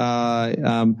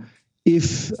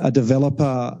 If a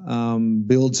developer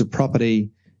builds a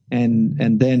property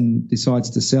and then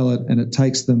decides to sell it, and it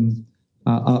takes them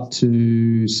up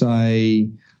to, say,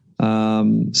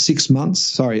 6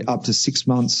 months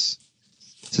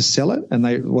to sell it,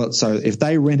 and so if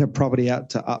they rent a property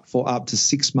out for up to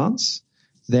 6 months,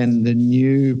 then the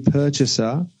new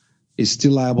purchaser is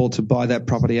still able to buy that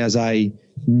property as a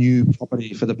new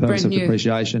property for the purpose of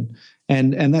depreciation,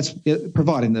 and that's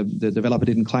providing the developer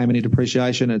didn't claim any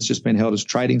depreciation. It's just been held as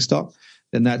trading stock.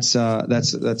 Then that's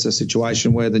a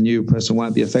situation where the new person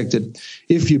won't be affected.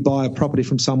 If you buy a property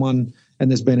from someone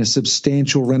and there's been a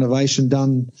substantial renovation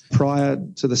done prior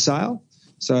to the sale,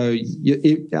 so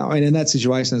in that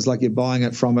situation, it's like you're buying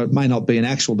it from, it may not be an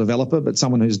actual developer, but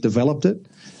someone who's developed it,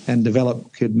 and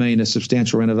develop could mean a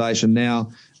substantial renovation.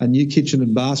 Now, a new kitchen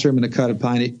and bathroom and a coat of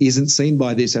paint isn't seen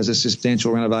by this as a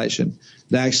substantial renovation.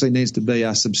 There actually needs to be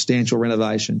a substantial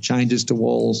renovation, changes to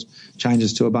walls,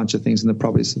 changes to a bunch of things in the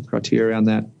property criteria around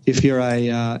that. If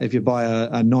you buy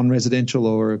a non-residential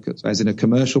or as in a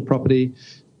commercial property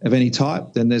of any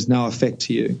type, then there's no effect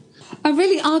to you. Oh,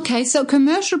 really? Okay, so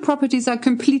commercial properties are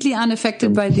completely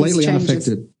unaffected by these changes. Completely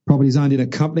unaffected. Properties owned in a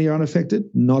company are unaffected,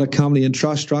 not a company and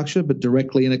trust structure, but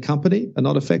directly in a company are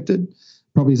not affected.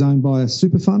 Properties owned by a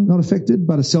super fund, not affected,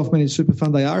 but a self-managed super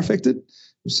fund, they are affected.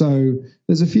 So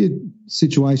there's a few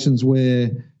situations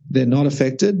where they're not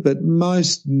affected, but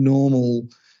most normal,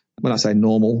 when I say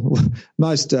normal,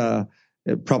 most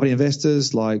property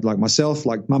investors like myself,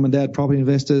 like mum and dad property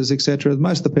investors, etc.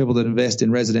 Most of the people that invest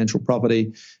in residential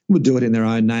property would do it in their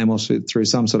own name or through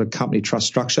some sort of company trust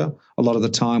structure a lot of the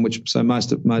time, so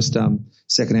most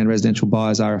second-hand residential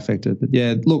buyers are affected. But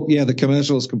the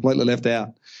commercial is completely left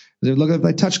out. Look, if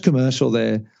they touch commercial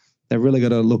there, they've really got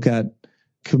to look at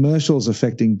commercials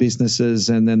affecting businesses,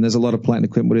 and then there's a lot of plant and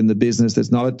equipment in the business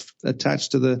that's not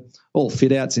attached to all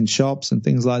fit outs in shops and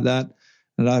things like that.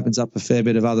 And it opens up a fair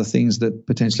bit of other things that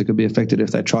potentially could be affected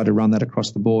if they try to run that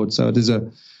across the board. So it is another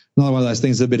one of those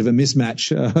things, a bit of a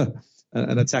mismatch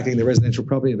and attacking the residential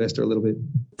property investor a little bit.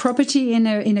 Property in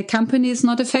a company is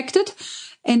not affected.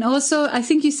 And also, I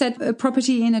think you said a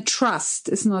property in a trust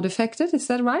is not affected. Is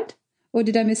that right? Or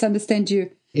did I misunderstand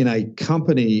you? In a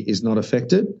company is not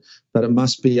affected, but it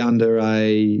must be under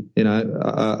a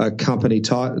company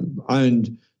type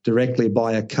owned directly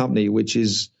by a company, which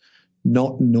is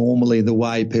not normally the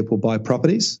way people buy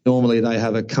properties. Normally they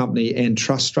have a company and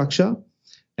trust structure,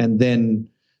 and then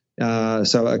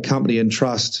so a company and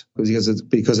trust,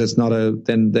 because it's not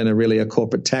then really a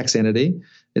corporate tax entity.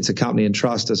 It's a company and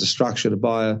trust as a structure to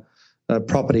buy a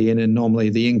property in, and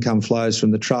normally the income flows from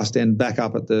the trust and back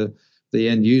up at the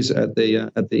end user, at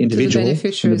the individual,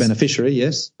 the beneficiary,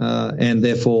 yes. And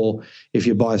therefore, if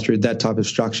you buy through that type of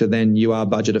structure, then you are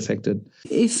budget affected.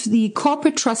 If the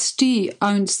corporate trustee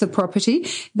owns the property,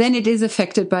 then it is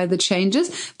affected by the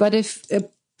changes. But if a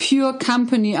pure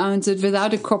company owns it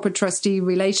without a corporate trustee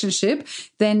relationship,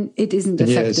 then it isn't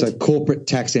affected. Yeah, so corporate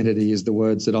tax entity is the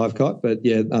words that I've got. But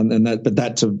yeah,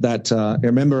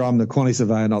 remember, I'm the quantity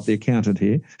surveyor, not the accountant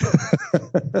here.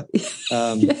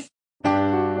 Yeah.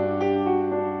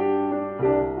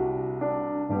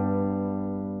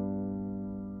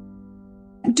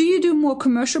 Do you do more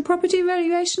commercial property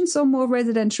valuations or more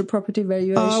residential property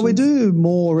valuations? We do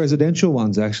more residential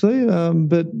ones, actually,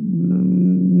 but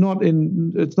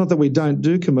it's not that we don't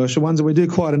do commercial ones, and we do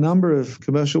quite a number of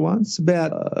commercial ones.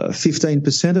 About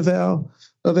 15% of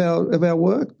our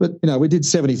work, but we did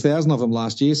 70,000 of them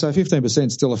last year, so 15%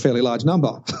 is still a fairly large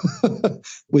number.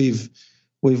 We've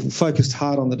focused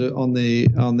hard on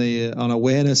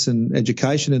awareness and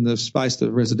education in the space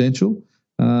of residential,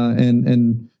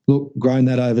 and look, grown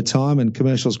that over time, and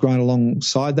commercial's grown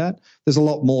alongside that. There's a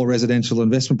lot more residential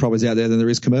investment properties out there than there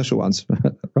is commercial ones,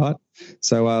 right?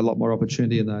 So a lot more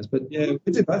opportunity in those. But yeah,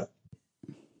 we do both.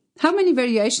 How many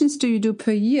variations do you do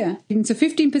per year? So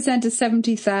 15% is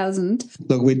 70,000.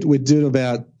 Look, we did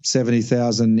about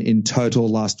 70,000 in total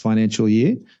last financial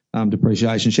year,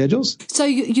 depreciation schedules. So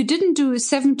you didn't do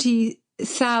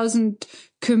 70,000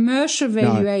 commercial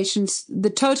valuations. No.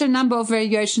 The total number of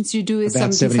variations you do is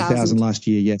about 70,000 last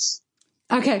year, yes.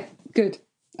 Okay, good.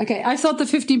 Okay, I thought the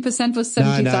 15% was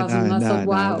 70,000. No, I thought,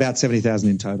 wow. About 70,000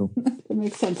 in total. That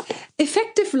makes sense.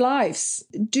 Effective lives.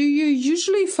 Do you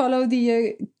usually follow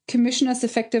the Commissioner's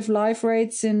effective life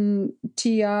rates in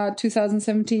TR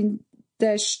 2017-2,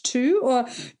 or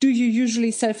do you usually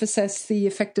self-assess the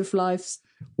effective lives?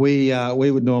 We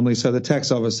would normally, so the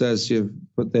tax office, as you've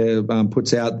put there,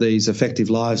 puts out these effective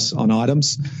lives on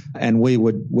items, and we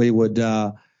would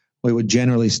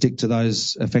generally stick to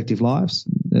those effective lives.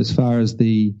 As far as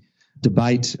the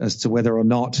debate as to whether or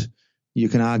not you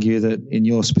can argue that in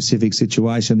your specific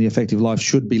situation the effective life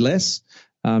should be less,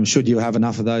 should you have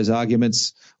enough of those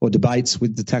arguments or debates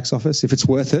with the tax office, if it's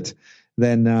worth it,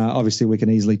 then obviously we can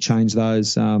easily change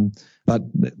those. But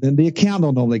then the accountant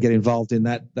will normally get involved in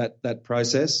that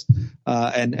process,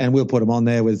 and we'll put them on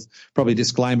there with probably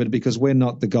disclaimer, because we're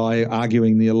not the guy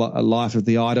arguing the life of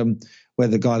the item. We're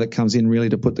the guy that comes in really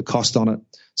to put the cost on it.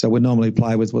 So we normally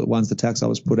play with what ones the tax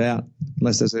office put out,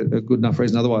 unless there's a good enough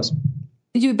reason otherwise.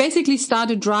 You basically start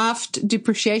a draft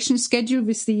depreciation schedule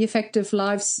with the effective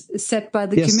lives set by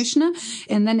the Commissioner.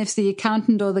 And then if the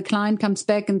accountant or the client comes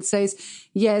back and says,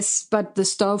 yes, but the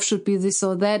stove should be this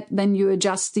or that, then you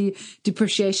adjust the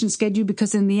depreciation schedule,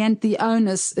 because in the end, the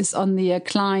onus is on the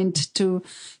client to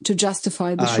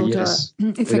justify the shorter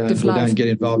effective life. We don't get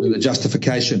involved in the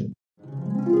justification.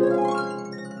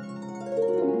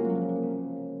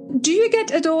 Do you get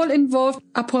at all involved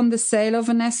upon the sale of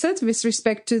an asset with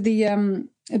respect to the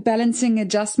balancing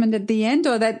adjustment at the end,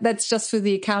 or that's just for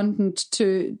the accountant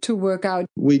to work out?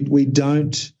 We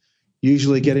don't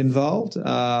usually get involved,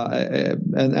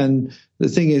 and the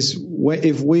thing is,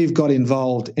 if we've got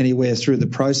involved anywhere through the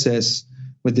process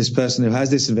with this person who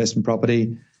has this investment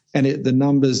property, and the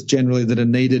numbers generally that are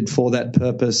needed for that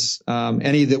purpose,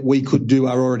 any that we could do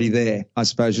are already there, I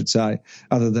suppose you'd say,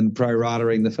 other than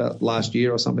pro-ratering the last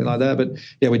year or something like that. But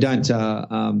yeah, we don't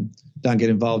get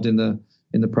involved in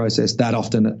the process that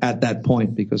often at that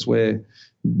point, because we're,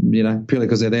 purely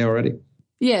because they're there already.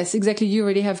 Yes, exactly. You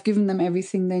already have given them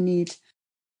everything they need.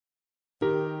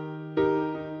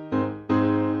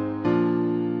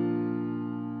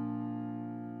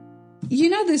 You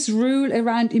know this rule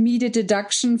around immediate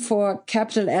deduction for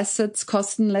capital assets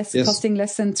costing less than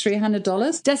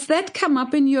 $300? Does that come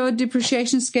up in your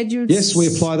depreciation schedules? Yes, we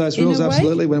apply those rules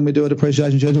absolutely when we do a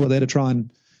depreciation schedule. We're there to try and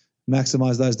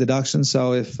maximise those deductions.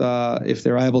 So if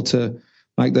they're able to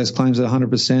make those claims at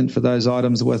 100% for those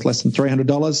items worth less than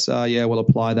 $300, we'll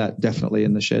apply that definitely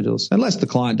in the schedules. Unless the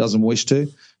client doesn't wish to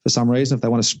for some reason, if they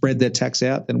want to spread their tax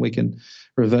out, then we can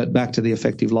revert back to the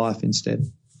effective life instead.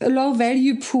 A low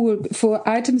value pool for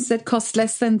items that cost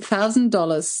less than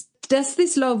 $1,000. Does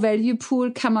this low value pool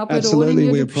come up Absolutely, at all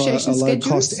in your depreciation schedules? Absolutely, we apply a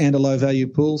low cost and a low value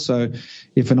pool. So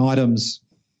if an item's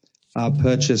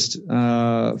purchased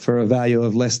for a value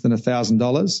of less than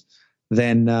 $1,000,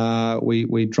 then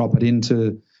we drop it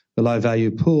into the low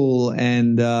value pool,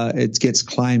 and it gets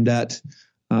claimed at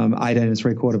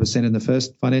 18.75% in the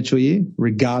first financial year,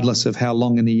 regardless of how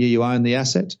long in the year you own the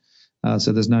asset.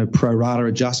 So there's no pro rata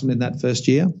adjustment in that first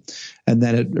year, and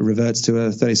then it reverts to a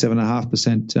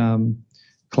 37.5%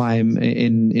 claim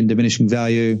in diminishing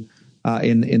value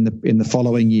in the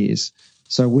following years.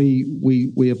 So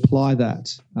we apply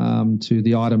that to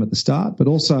the item at the start, but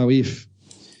also if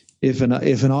an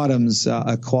item's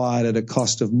acquired at a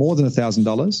cost of more than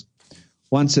 $1,000,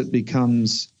 once it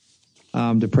becomes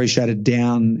depreciated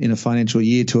down in a financial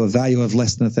year to a value of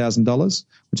less than $1,000,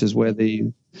 which is where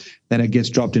then it gets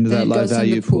dropped into that low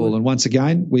value pool. And once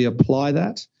again, we apply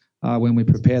that when we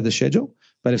prepare the schedule.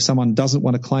 But if someone doesn't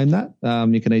want to claim that,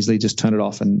 you can easily just turn it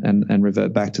off and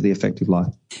revert back to the effective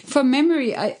life. From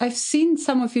memory, I've seen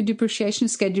some of your depreciation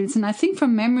schedules, and I think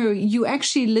from memory, you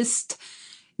actually list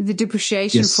the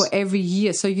depreciation Yes. for every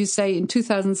year. So you say in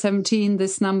 2017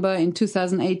 this number, in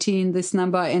 2018 this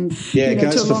number, and it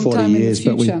goes to a for long 40 time years,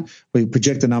 in the future. but we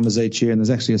project the numbers each year, and there's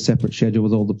actually a separate schedule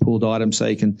with all the pooled items, so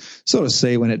you can sort of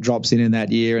see when it drops in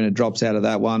that year and it drops out of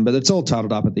that one. But it's all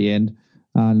totaled up at the end,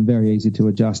 and very easy to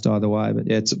adjust either way. But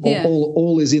it's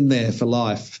all is in there for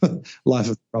life, life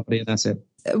of the property and asset.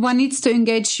 One needs to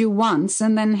engage you once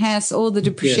and then has all the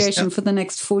depreciation for the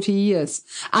next 40 years,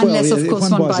 unless, of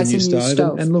course, one buys a new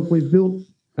stove. And look, we've built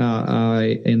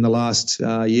in the last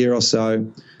year or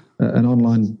so an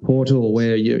online portal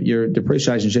where your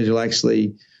depreciation schedule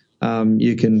actually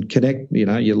you can connect,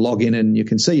 you log in and you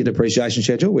can see your depreciation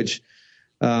schedule, which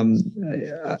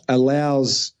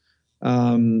allows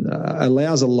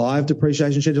a live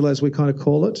depreciation schedule, as we kind of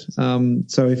call it.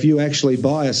 So if you actually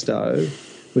buy a stove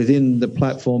within the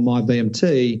platform My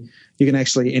BMT, you can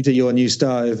actually enter your new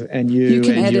stove, and you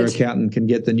and your accountant can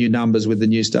get the new numbers with the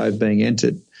new stove being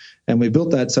entered. And we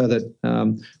built that so that,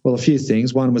 a few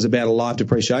things. One was about a live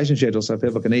depreciation schedule, so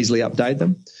people can easily update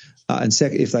them. And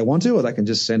second, if they want to, or they can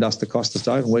just send us the cost of the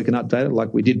stove and we can update it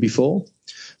like we did before.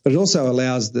 But it also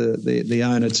allows the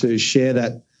owner to share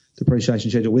that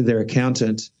depreciation schedule with their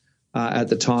accountant at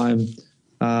the time.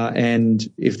 And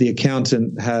if the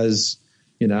accountant has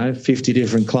 50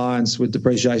 different clients with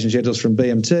depreciation schedules from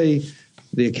BMT,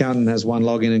 the accountant has one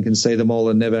login and can see them all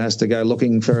and never has to go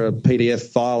looking for a PDF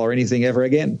file or anything ever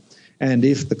again. And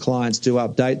if the clients do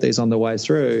update these on the way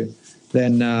through,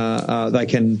 then they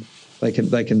can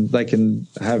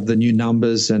have the new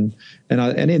numbers and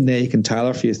in there you can tailor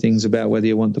a few things about whether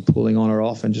you want the pooling on or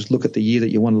off, and just look at the year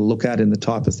that you want to look at and the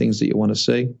type of things that you want to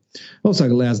see. It also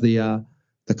allows the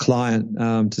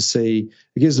client to see.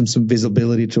 It gives them some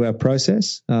visibility to our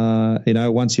process.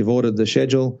 Once you've ordered the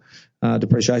schedule,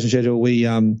 depreciation schedule,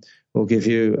 we'll give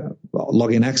you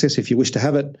login access if you wish to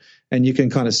have it, and you can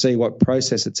kind of see what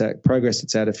progress it's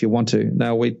at if you want to.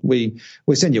 Now we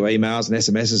send you emails and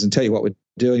SMSs and tell you what we're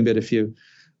doing, but if you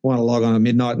want to log on at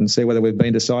midnight and see whether we've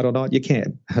been to site or not, you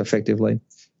can effectively.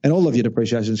 And all of your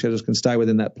depreciation schedules can stay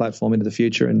within that platform into the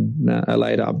future and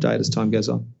later update as time goes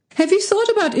on. Have you thought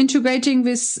about integrating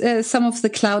with some of the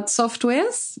cloud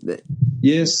softwares?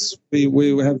 Yes,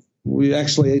 we have. We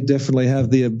actually definitely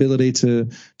have the ability to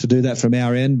do that from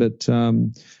our end, but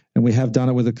and we have done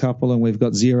it with a couple, and we've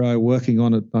got Xero working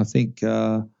on it, I think,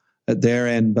 at their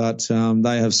end, but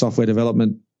they have software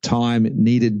development time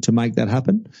needed to make that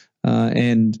happen,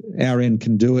 and our end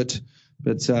can do it.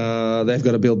 But they've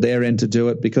got to build their end to do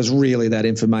it, because really that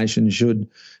information should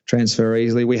transfer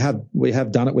easily. We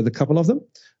have done it with a couple of them,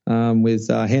 with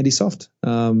Handysoft.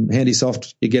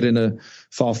 Handysoft, you get in a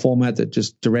file format that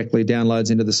just directly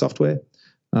downloads into the software.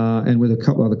 And with a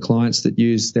couple of other clients that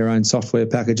use their own software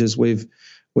packages, we've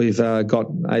got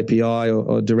API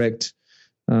or direct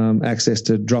access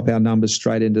to drop our numbers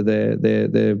straight into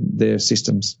their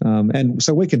systems. And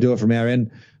so we can do it from our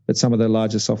end. But some of the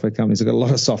larger software companies have got a lot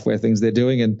of software things they're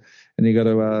doing, and you got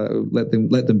to let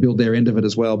them build their end of it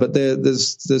as well. But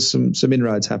there's some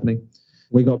inroads happening.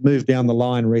 We got moved down the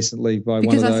line recently by one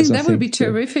of those. Because I think that would be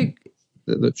terrific.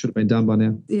 That should have been done by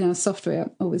now. Yeah,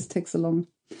 software always takes a long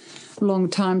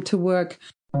time to work.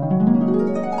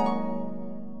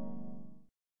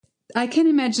 I can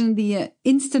imagine the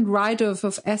instant write-off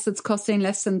of assets costing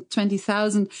less than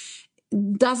 20,000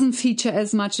 doesn't feature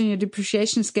as much in your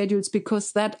depreciation schedules,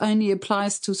 because that only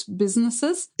applies to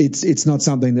businesses. It's not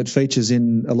something that features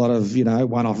in a lot of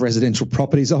one-off residential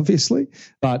properties, obviously,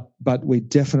 but we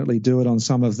definitely do it on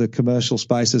some of the commercial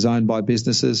spaces owned by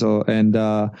businesses, so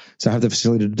have the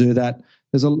facility to do that.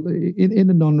 There's in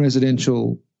the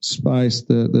non-residential space,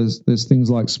 there's things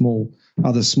like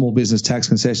other small business tax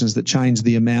concessions that change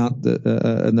the amount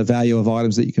and the value of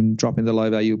items that you can drop into low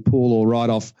value pool or write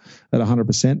off at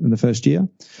 100% in the first year.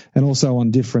 And also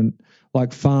on different,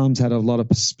 like farms had a lot of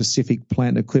specific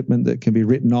plant equipment that can be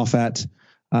written off at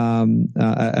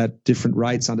different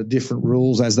rates under different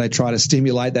rules as they try to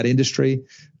stimulate that industry.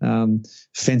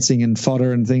 Fencing and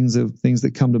fodder and things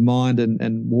that come to mind,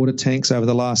 and water tanks over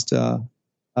the last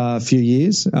few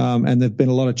years. And there've been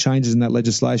a lot of changes in that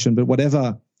legislation, but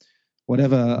whatever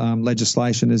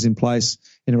legislation is in place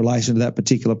in relation to that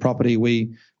particular property,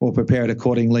 we will prepare it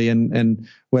accordingly. And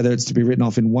whether it's to be written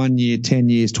off in 1 year, 10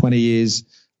 years, 20 years,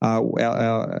 our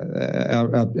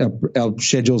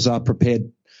schedules are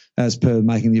prepared as per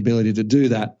making the ability to do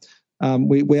that.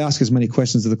 We ask as many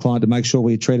questions of the client to make sure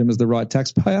we treat them as the right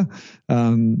taxpayer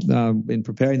in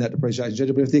preparing that depreciation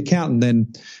schedule. But if the accountant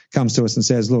then comes to us and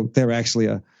says, look, they're actually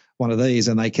one of these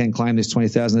and they can claim this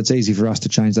 20,000, it's easy for us to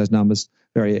change those numbers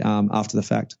very after the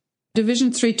fact.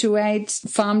 Division 328,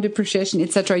 farm depreciation,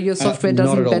 etc. Your software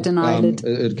doesn't bat an eyelid.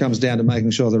 It comes down to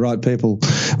making sure the right people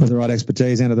with the right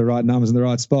expertise enter the right numbers in the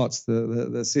right spots.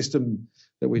 The system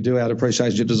that we do our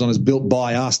depreciation schedules on is built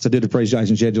by us to do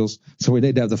depreciation schedules. So we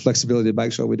need to have the flexibility to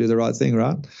make sure we do the right thing,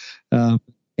 right?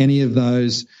 Any of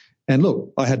those. And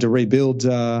look, I had to rebuild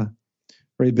our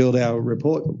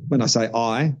report. When I say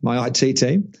my IT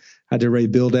team had to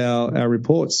rebuild our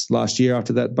reports last year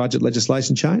after that budget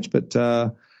legislation change. But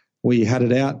we had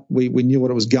it out. We knew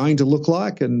what it was going to look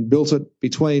like and built it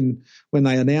between when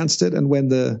they announced it and when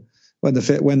the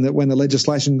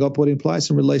legislation got put in place,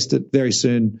 and released it very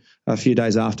soon, a few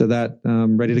days after that,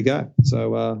 ready to go.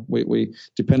 So we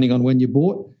depending on when you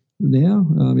bought now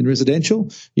in residential,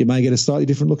 you may get a slightly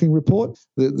different looking report.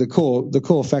 The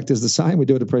core fact is the same. We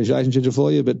do a depreciation schedule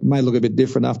for you, but it may look a bit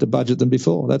different after budget than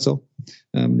before. That's all.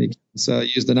 So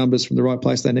use the numbers from the right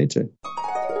place they need to.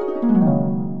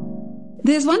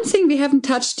 There's one thing we haven't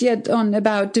touched yet on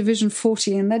about Division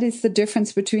 40, and that is the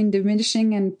difference between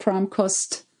diminishing and prime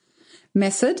cost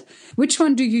method. Which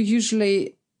one do you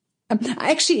usually...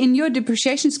 actually, in your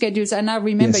depreciation schedules, I now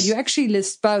remember, you actually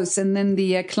list both, and then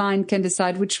the client can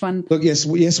decide which one. Look, yes,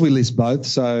 we list both.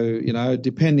 So,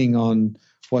 depending on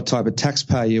what type of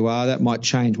taxpayer you are, that might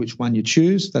change which one you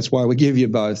choose. That's why we give you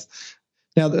both.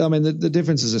 Now, I mean, the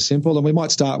differences are simple, and we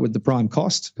might start with the prime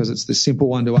cost because it's the simple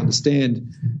one to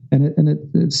understand. And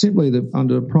it's simply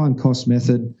under a prime cost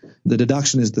method, the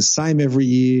deduction is the same every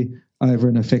year over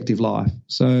an effective life.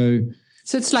 So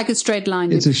it's like a straight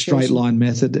line. It's a straight line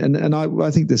method. And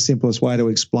I think the simplest way to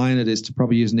explain it is to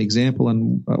probably use an example,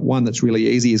 and one that's really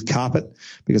easy is carpet,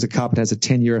 because a carpet has a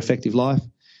 10-year effective life.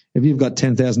 If you've got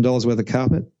 $10,000 worth of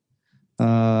carpet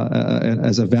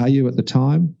as a value at the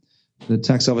time, the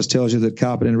tax office tells you that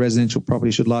carpet in a residential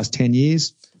property should last 10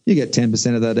 years. You get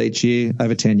 10% of that each year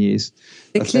over 10 years.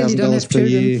 $1,000 per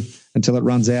year until it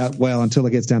runs out. Well, until it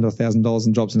gets down to $1,000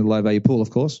 and drops into the low value pool, of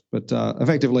course. But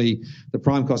effectively, the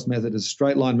prime cost method is a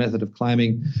straight line method of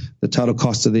claiming the total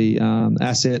cost of the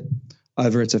asset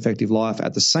over its effective life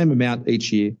at the same amount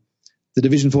each year. The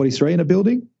Division 43 in a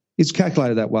building is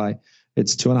calculated that way.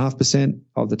 It's 2.5%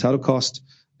 of the total cost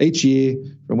each year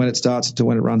from when it starts to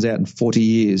when it runs out in 40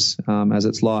 years as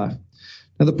its life.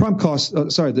 Now,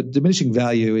 the diminishing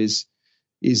value is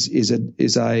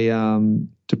a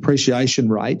depreciation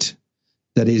rate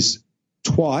that is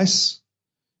twice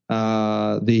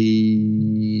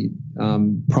the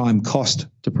prime cost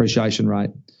depreciation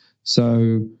rate.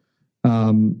 So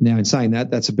now, in saying that,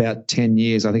 that's about 10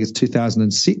 years. I think it's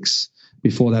 2006.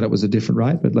 Before that, it was a different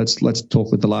rate, but let's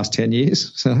talk with the last 10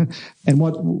 years. So, and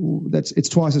it's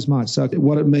twice as much. So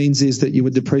what it means is that you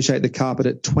would depreciate the carpet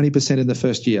at 20% in the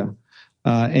first year,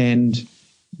 and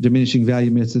diminishing value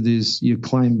method is you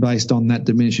claim based on that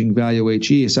diminishing value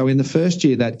each year. So in the first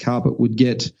year, that carpet would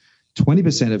get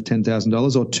 20% of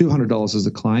 $10,000 or $200 as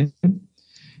a claim,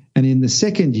 and in the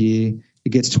second year, it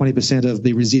gets 20% of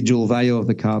the residual value of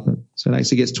the carpet. So it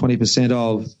actually gets 20%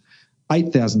 of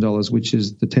 $8,000, which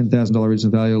is the $10,000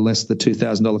 original value less the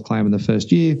 $2,000 claim in the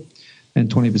first year, and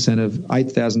 20% of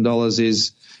 $8,000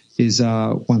 is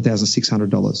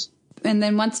 $1,600. And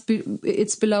then once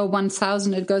it's below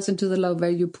 1,000, it goes into the low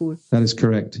value pool. That is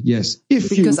correct. Yes,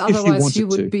 because otherwise you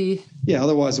would be. Yeah,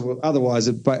 otherwise it so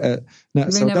it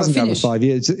doesn't go over 5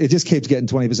 years. It just keeps getting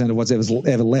 20% of whatever's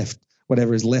ever left,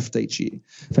 whatever is left each year,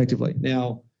 effectively.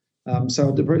 Now,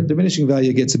 so diminishing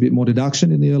value gets a bit more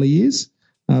deduction in the early years.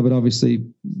 But obviously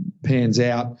pans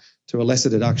out to a lesser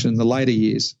deduction in the later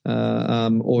years,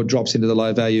 or drops into the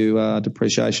low value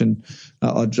depreciation,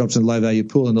 or drops in the low value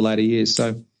pool in the later years.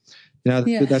 So,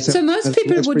 so most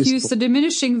people would use the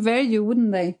diminishing value,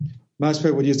 wouldn't they? Most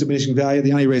people would use diminishing value.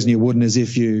 The only reason you wouldn't is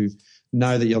if you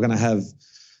know that you're going to have,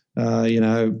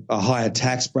 a higher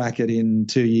tax bracket in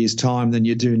 2 years' time than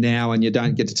you do now, and you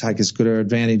don't get to take as good an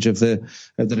advantage of the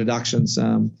deductions.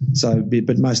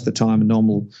 But most of the time, a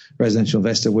normal residential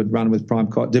investor would run with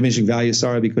diminishing value,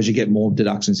 because you get more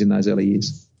deductions in those early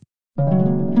years.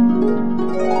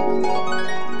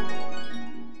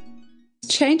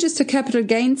 Changes to capital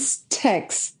gains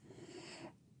tax.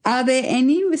 Are there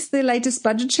any with the latest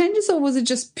budget changes, or was it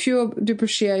just pure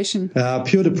depreciation?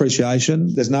 Pure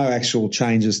depreciation. There's no actual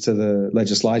changes to the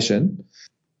legislation.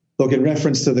 Look, in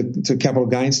reference to capital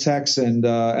gains tax and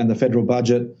the federal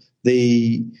budget,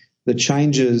 the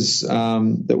changes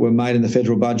that were made in the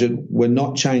federal budget were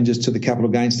not changes to the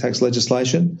capital gains tax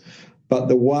legislation, but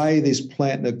the way this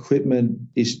plant and equipment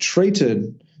is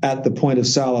treated at the point of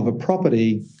sale of a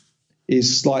property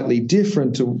is slightly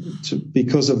different to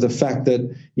because of the fact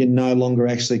that you're no longer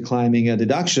actually claiming a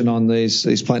deduction on these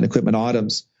plant and equipment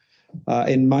items.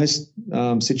 in most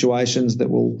situations that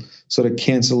will sort of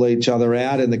cancel each other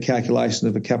out in the calculation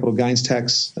of a capital gains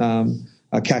tax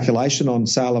calculation on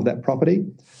sale of that property.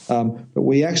 But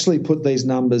we actually put these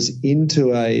numbers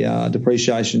into a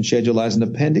depreciation schedule as an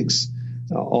appendix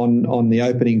on the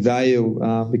opening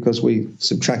value because we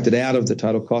subtracted out of the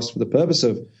total cost for the purpose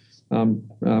of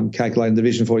calculating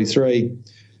Division 43.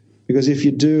 Because if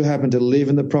you do happen to live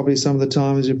in the property some of the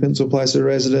time as your principal place of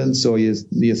residence, or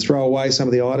you throw away some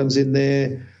of the items in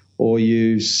there, or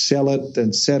you sell it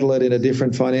and settle it in a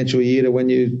different financial year to when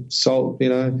you sold,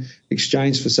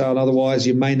 exchange for sale, and otherwise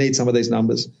you may need some of these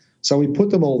numbers. So we put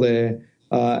them all there,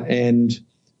 and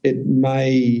it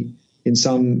may, in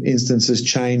some instances,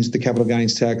 change the capital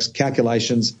gains tax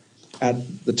calculations at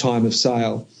the time of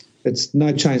sale. It's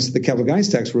no change to the capital gains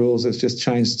tax rules. It's just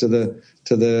change to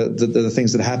the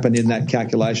things that happen in that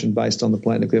calculation based on the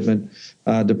plant and equipment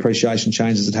depreciation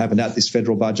changes that happened at this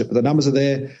federal budget. But the numbers are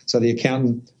there, so the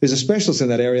accountant, who's a specialist in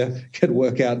that area, can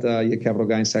work out your capital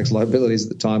gains tax liabilities at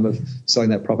the time of selling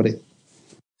that property.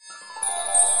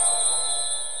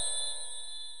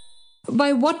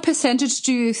 By what percentage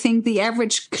do you think the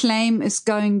average claim is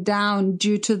going down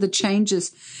due to the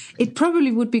changes? It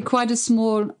probably would be quite a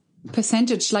small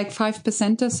percentage, like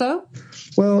 5% or so?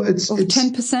 Well, it's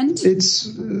 10%? It's,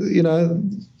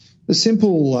 the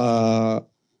simple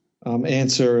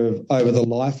answer of over the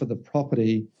life of the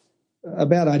property,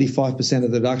 about 85%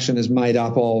 of the deduction is made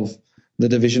up of the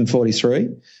Division 43.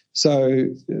 So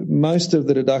most of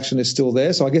the deduction is still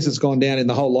there. So I guess it's gone down in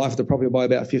the whole life of the property by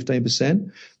about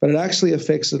 15%, but it actually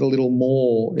affects it a little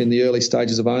more in the early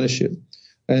stages of ownership.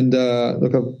 And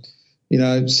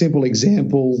simple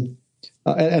example,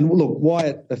 and look, why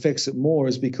it affects it more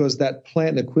is because that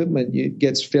plant and equipment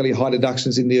gets fairly high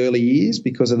deductions in the early years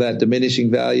because of that diminishing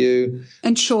value.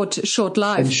 And short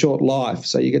life.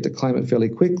 So you get to claim it fairly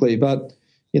quickly. But,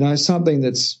 something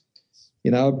that's,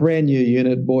 a brand new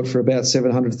unit bought for about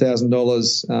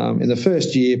 $700,000 in the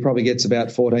first year probably gets about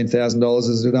 $14,000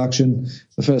 as a deduction.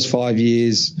 The first 5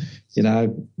 years,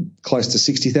 close to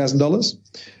 $60,000.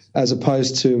 As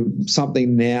opposed to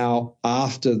something now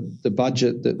after the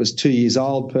budget that was 2 years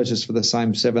old, purchased for the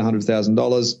same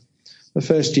 $700,000. The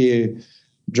first year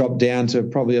dropped down to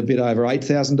probably a bit over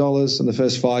 $8,000, and the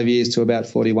first 5 years to about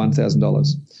 $41,000.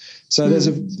 So there's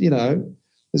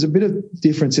a bit of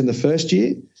difference in the first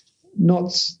year, and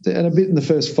a bit in the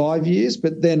first 5 years,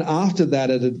 but then after that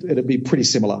it'd be pretty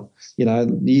similar.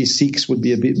 Year 6 would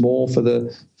be a bit more for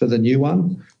the new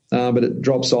one. But it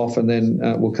drops off and then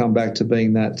will come back to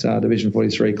being that Division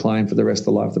 43 claim for the rest of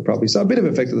the life of the property. So a bit of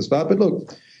effect at the start. But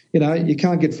look, you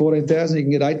can't get 14,000. You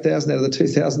can get 8,000 out of the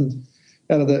 2,000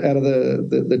 out of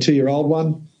the 2-year-old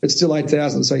one. It's still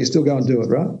 8,000, so you still go and do it,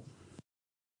 right?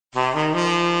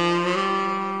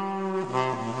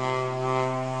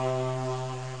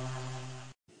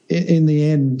 In the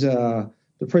end,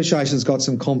 depreciation's got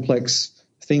some complex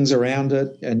things around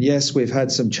it. And yes, we've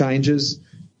had some changes.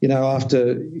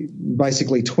 After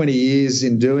basically 20 years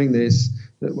in doing this,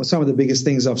 some of the biggest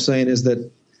things I've seen is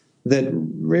that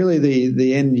really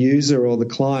the end user or the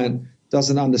client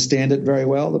doesn't understand it very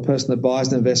well. The person that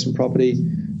buys an investment property,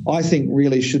 I think,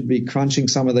 really should be crunching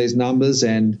some of these numbers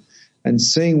and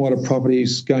seeing what a property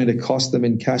is going to cost them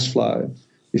in cash flow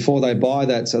before they buy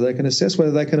that, so they can assess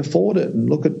whether they can afford it and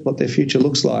look at what their future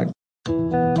looks like.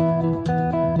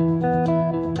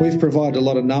 We've provided a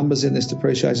lot of numbers in this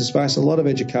depreciation space, a lot of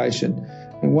education.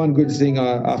 And one good thing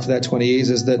after that 20 years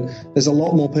is that there's a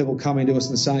lot more people coming to us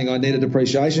and saying, I need a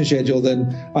depreciation schedule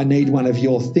than I need one of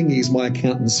your thingies, my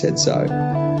accountant said so.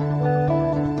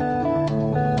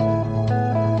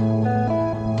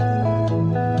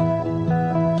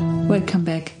 Welcome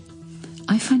back.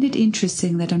 I find it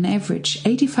interesting that on average,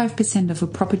 85% of a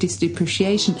property's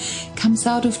depreciation comes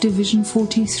out of Division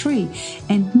 43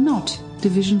 and not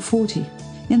Division 40.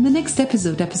 In the next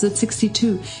episode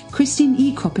 62, Christine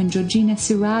Ekop and Georgina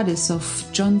Siradis of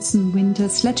Johnson Winter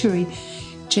Slattery,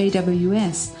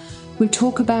 JWS, will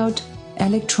talk about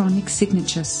electronic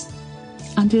signatures.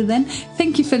 Until then,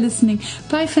 thank you for listening.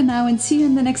 Bye for now and see you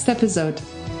in the next episode.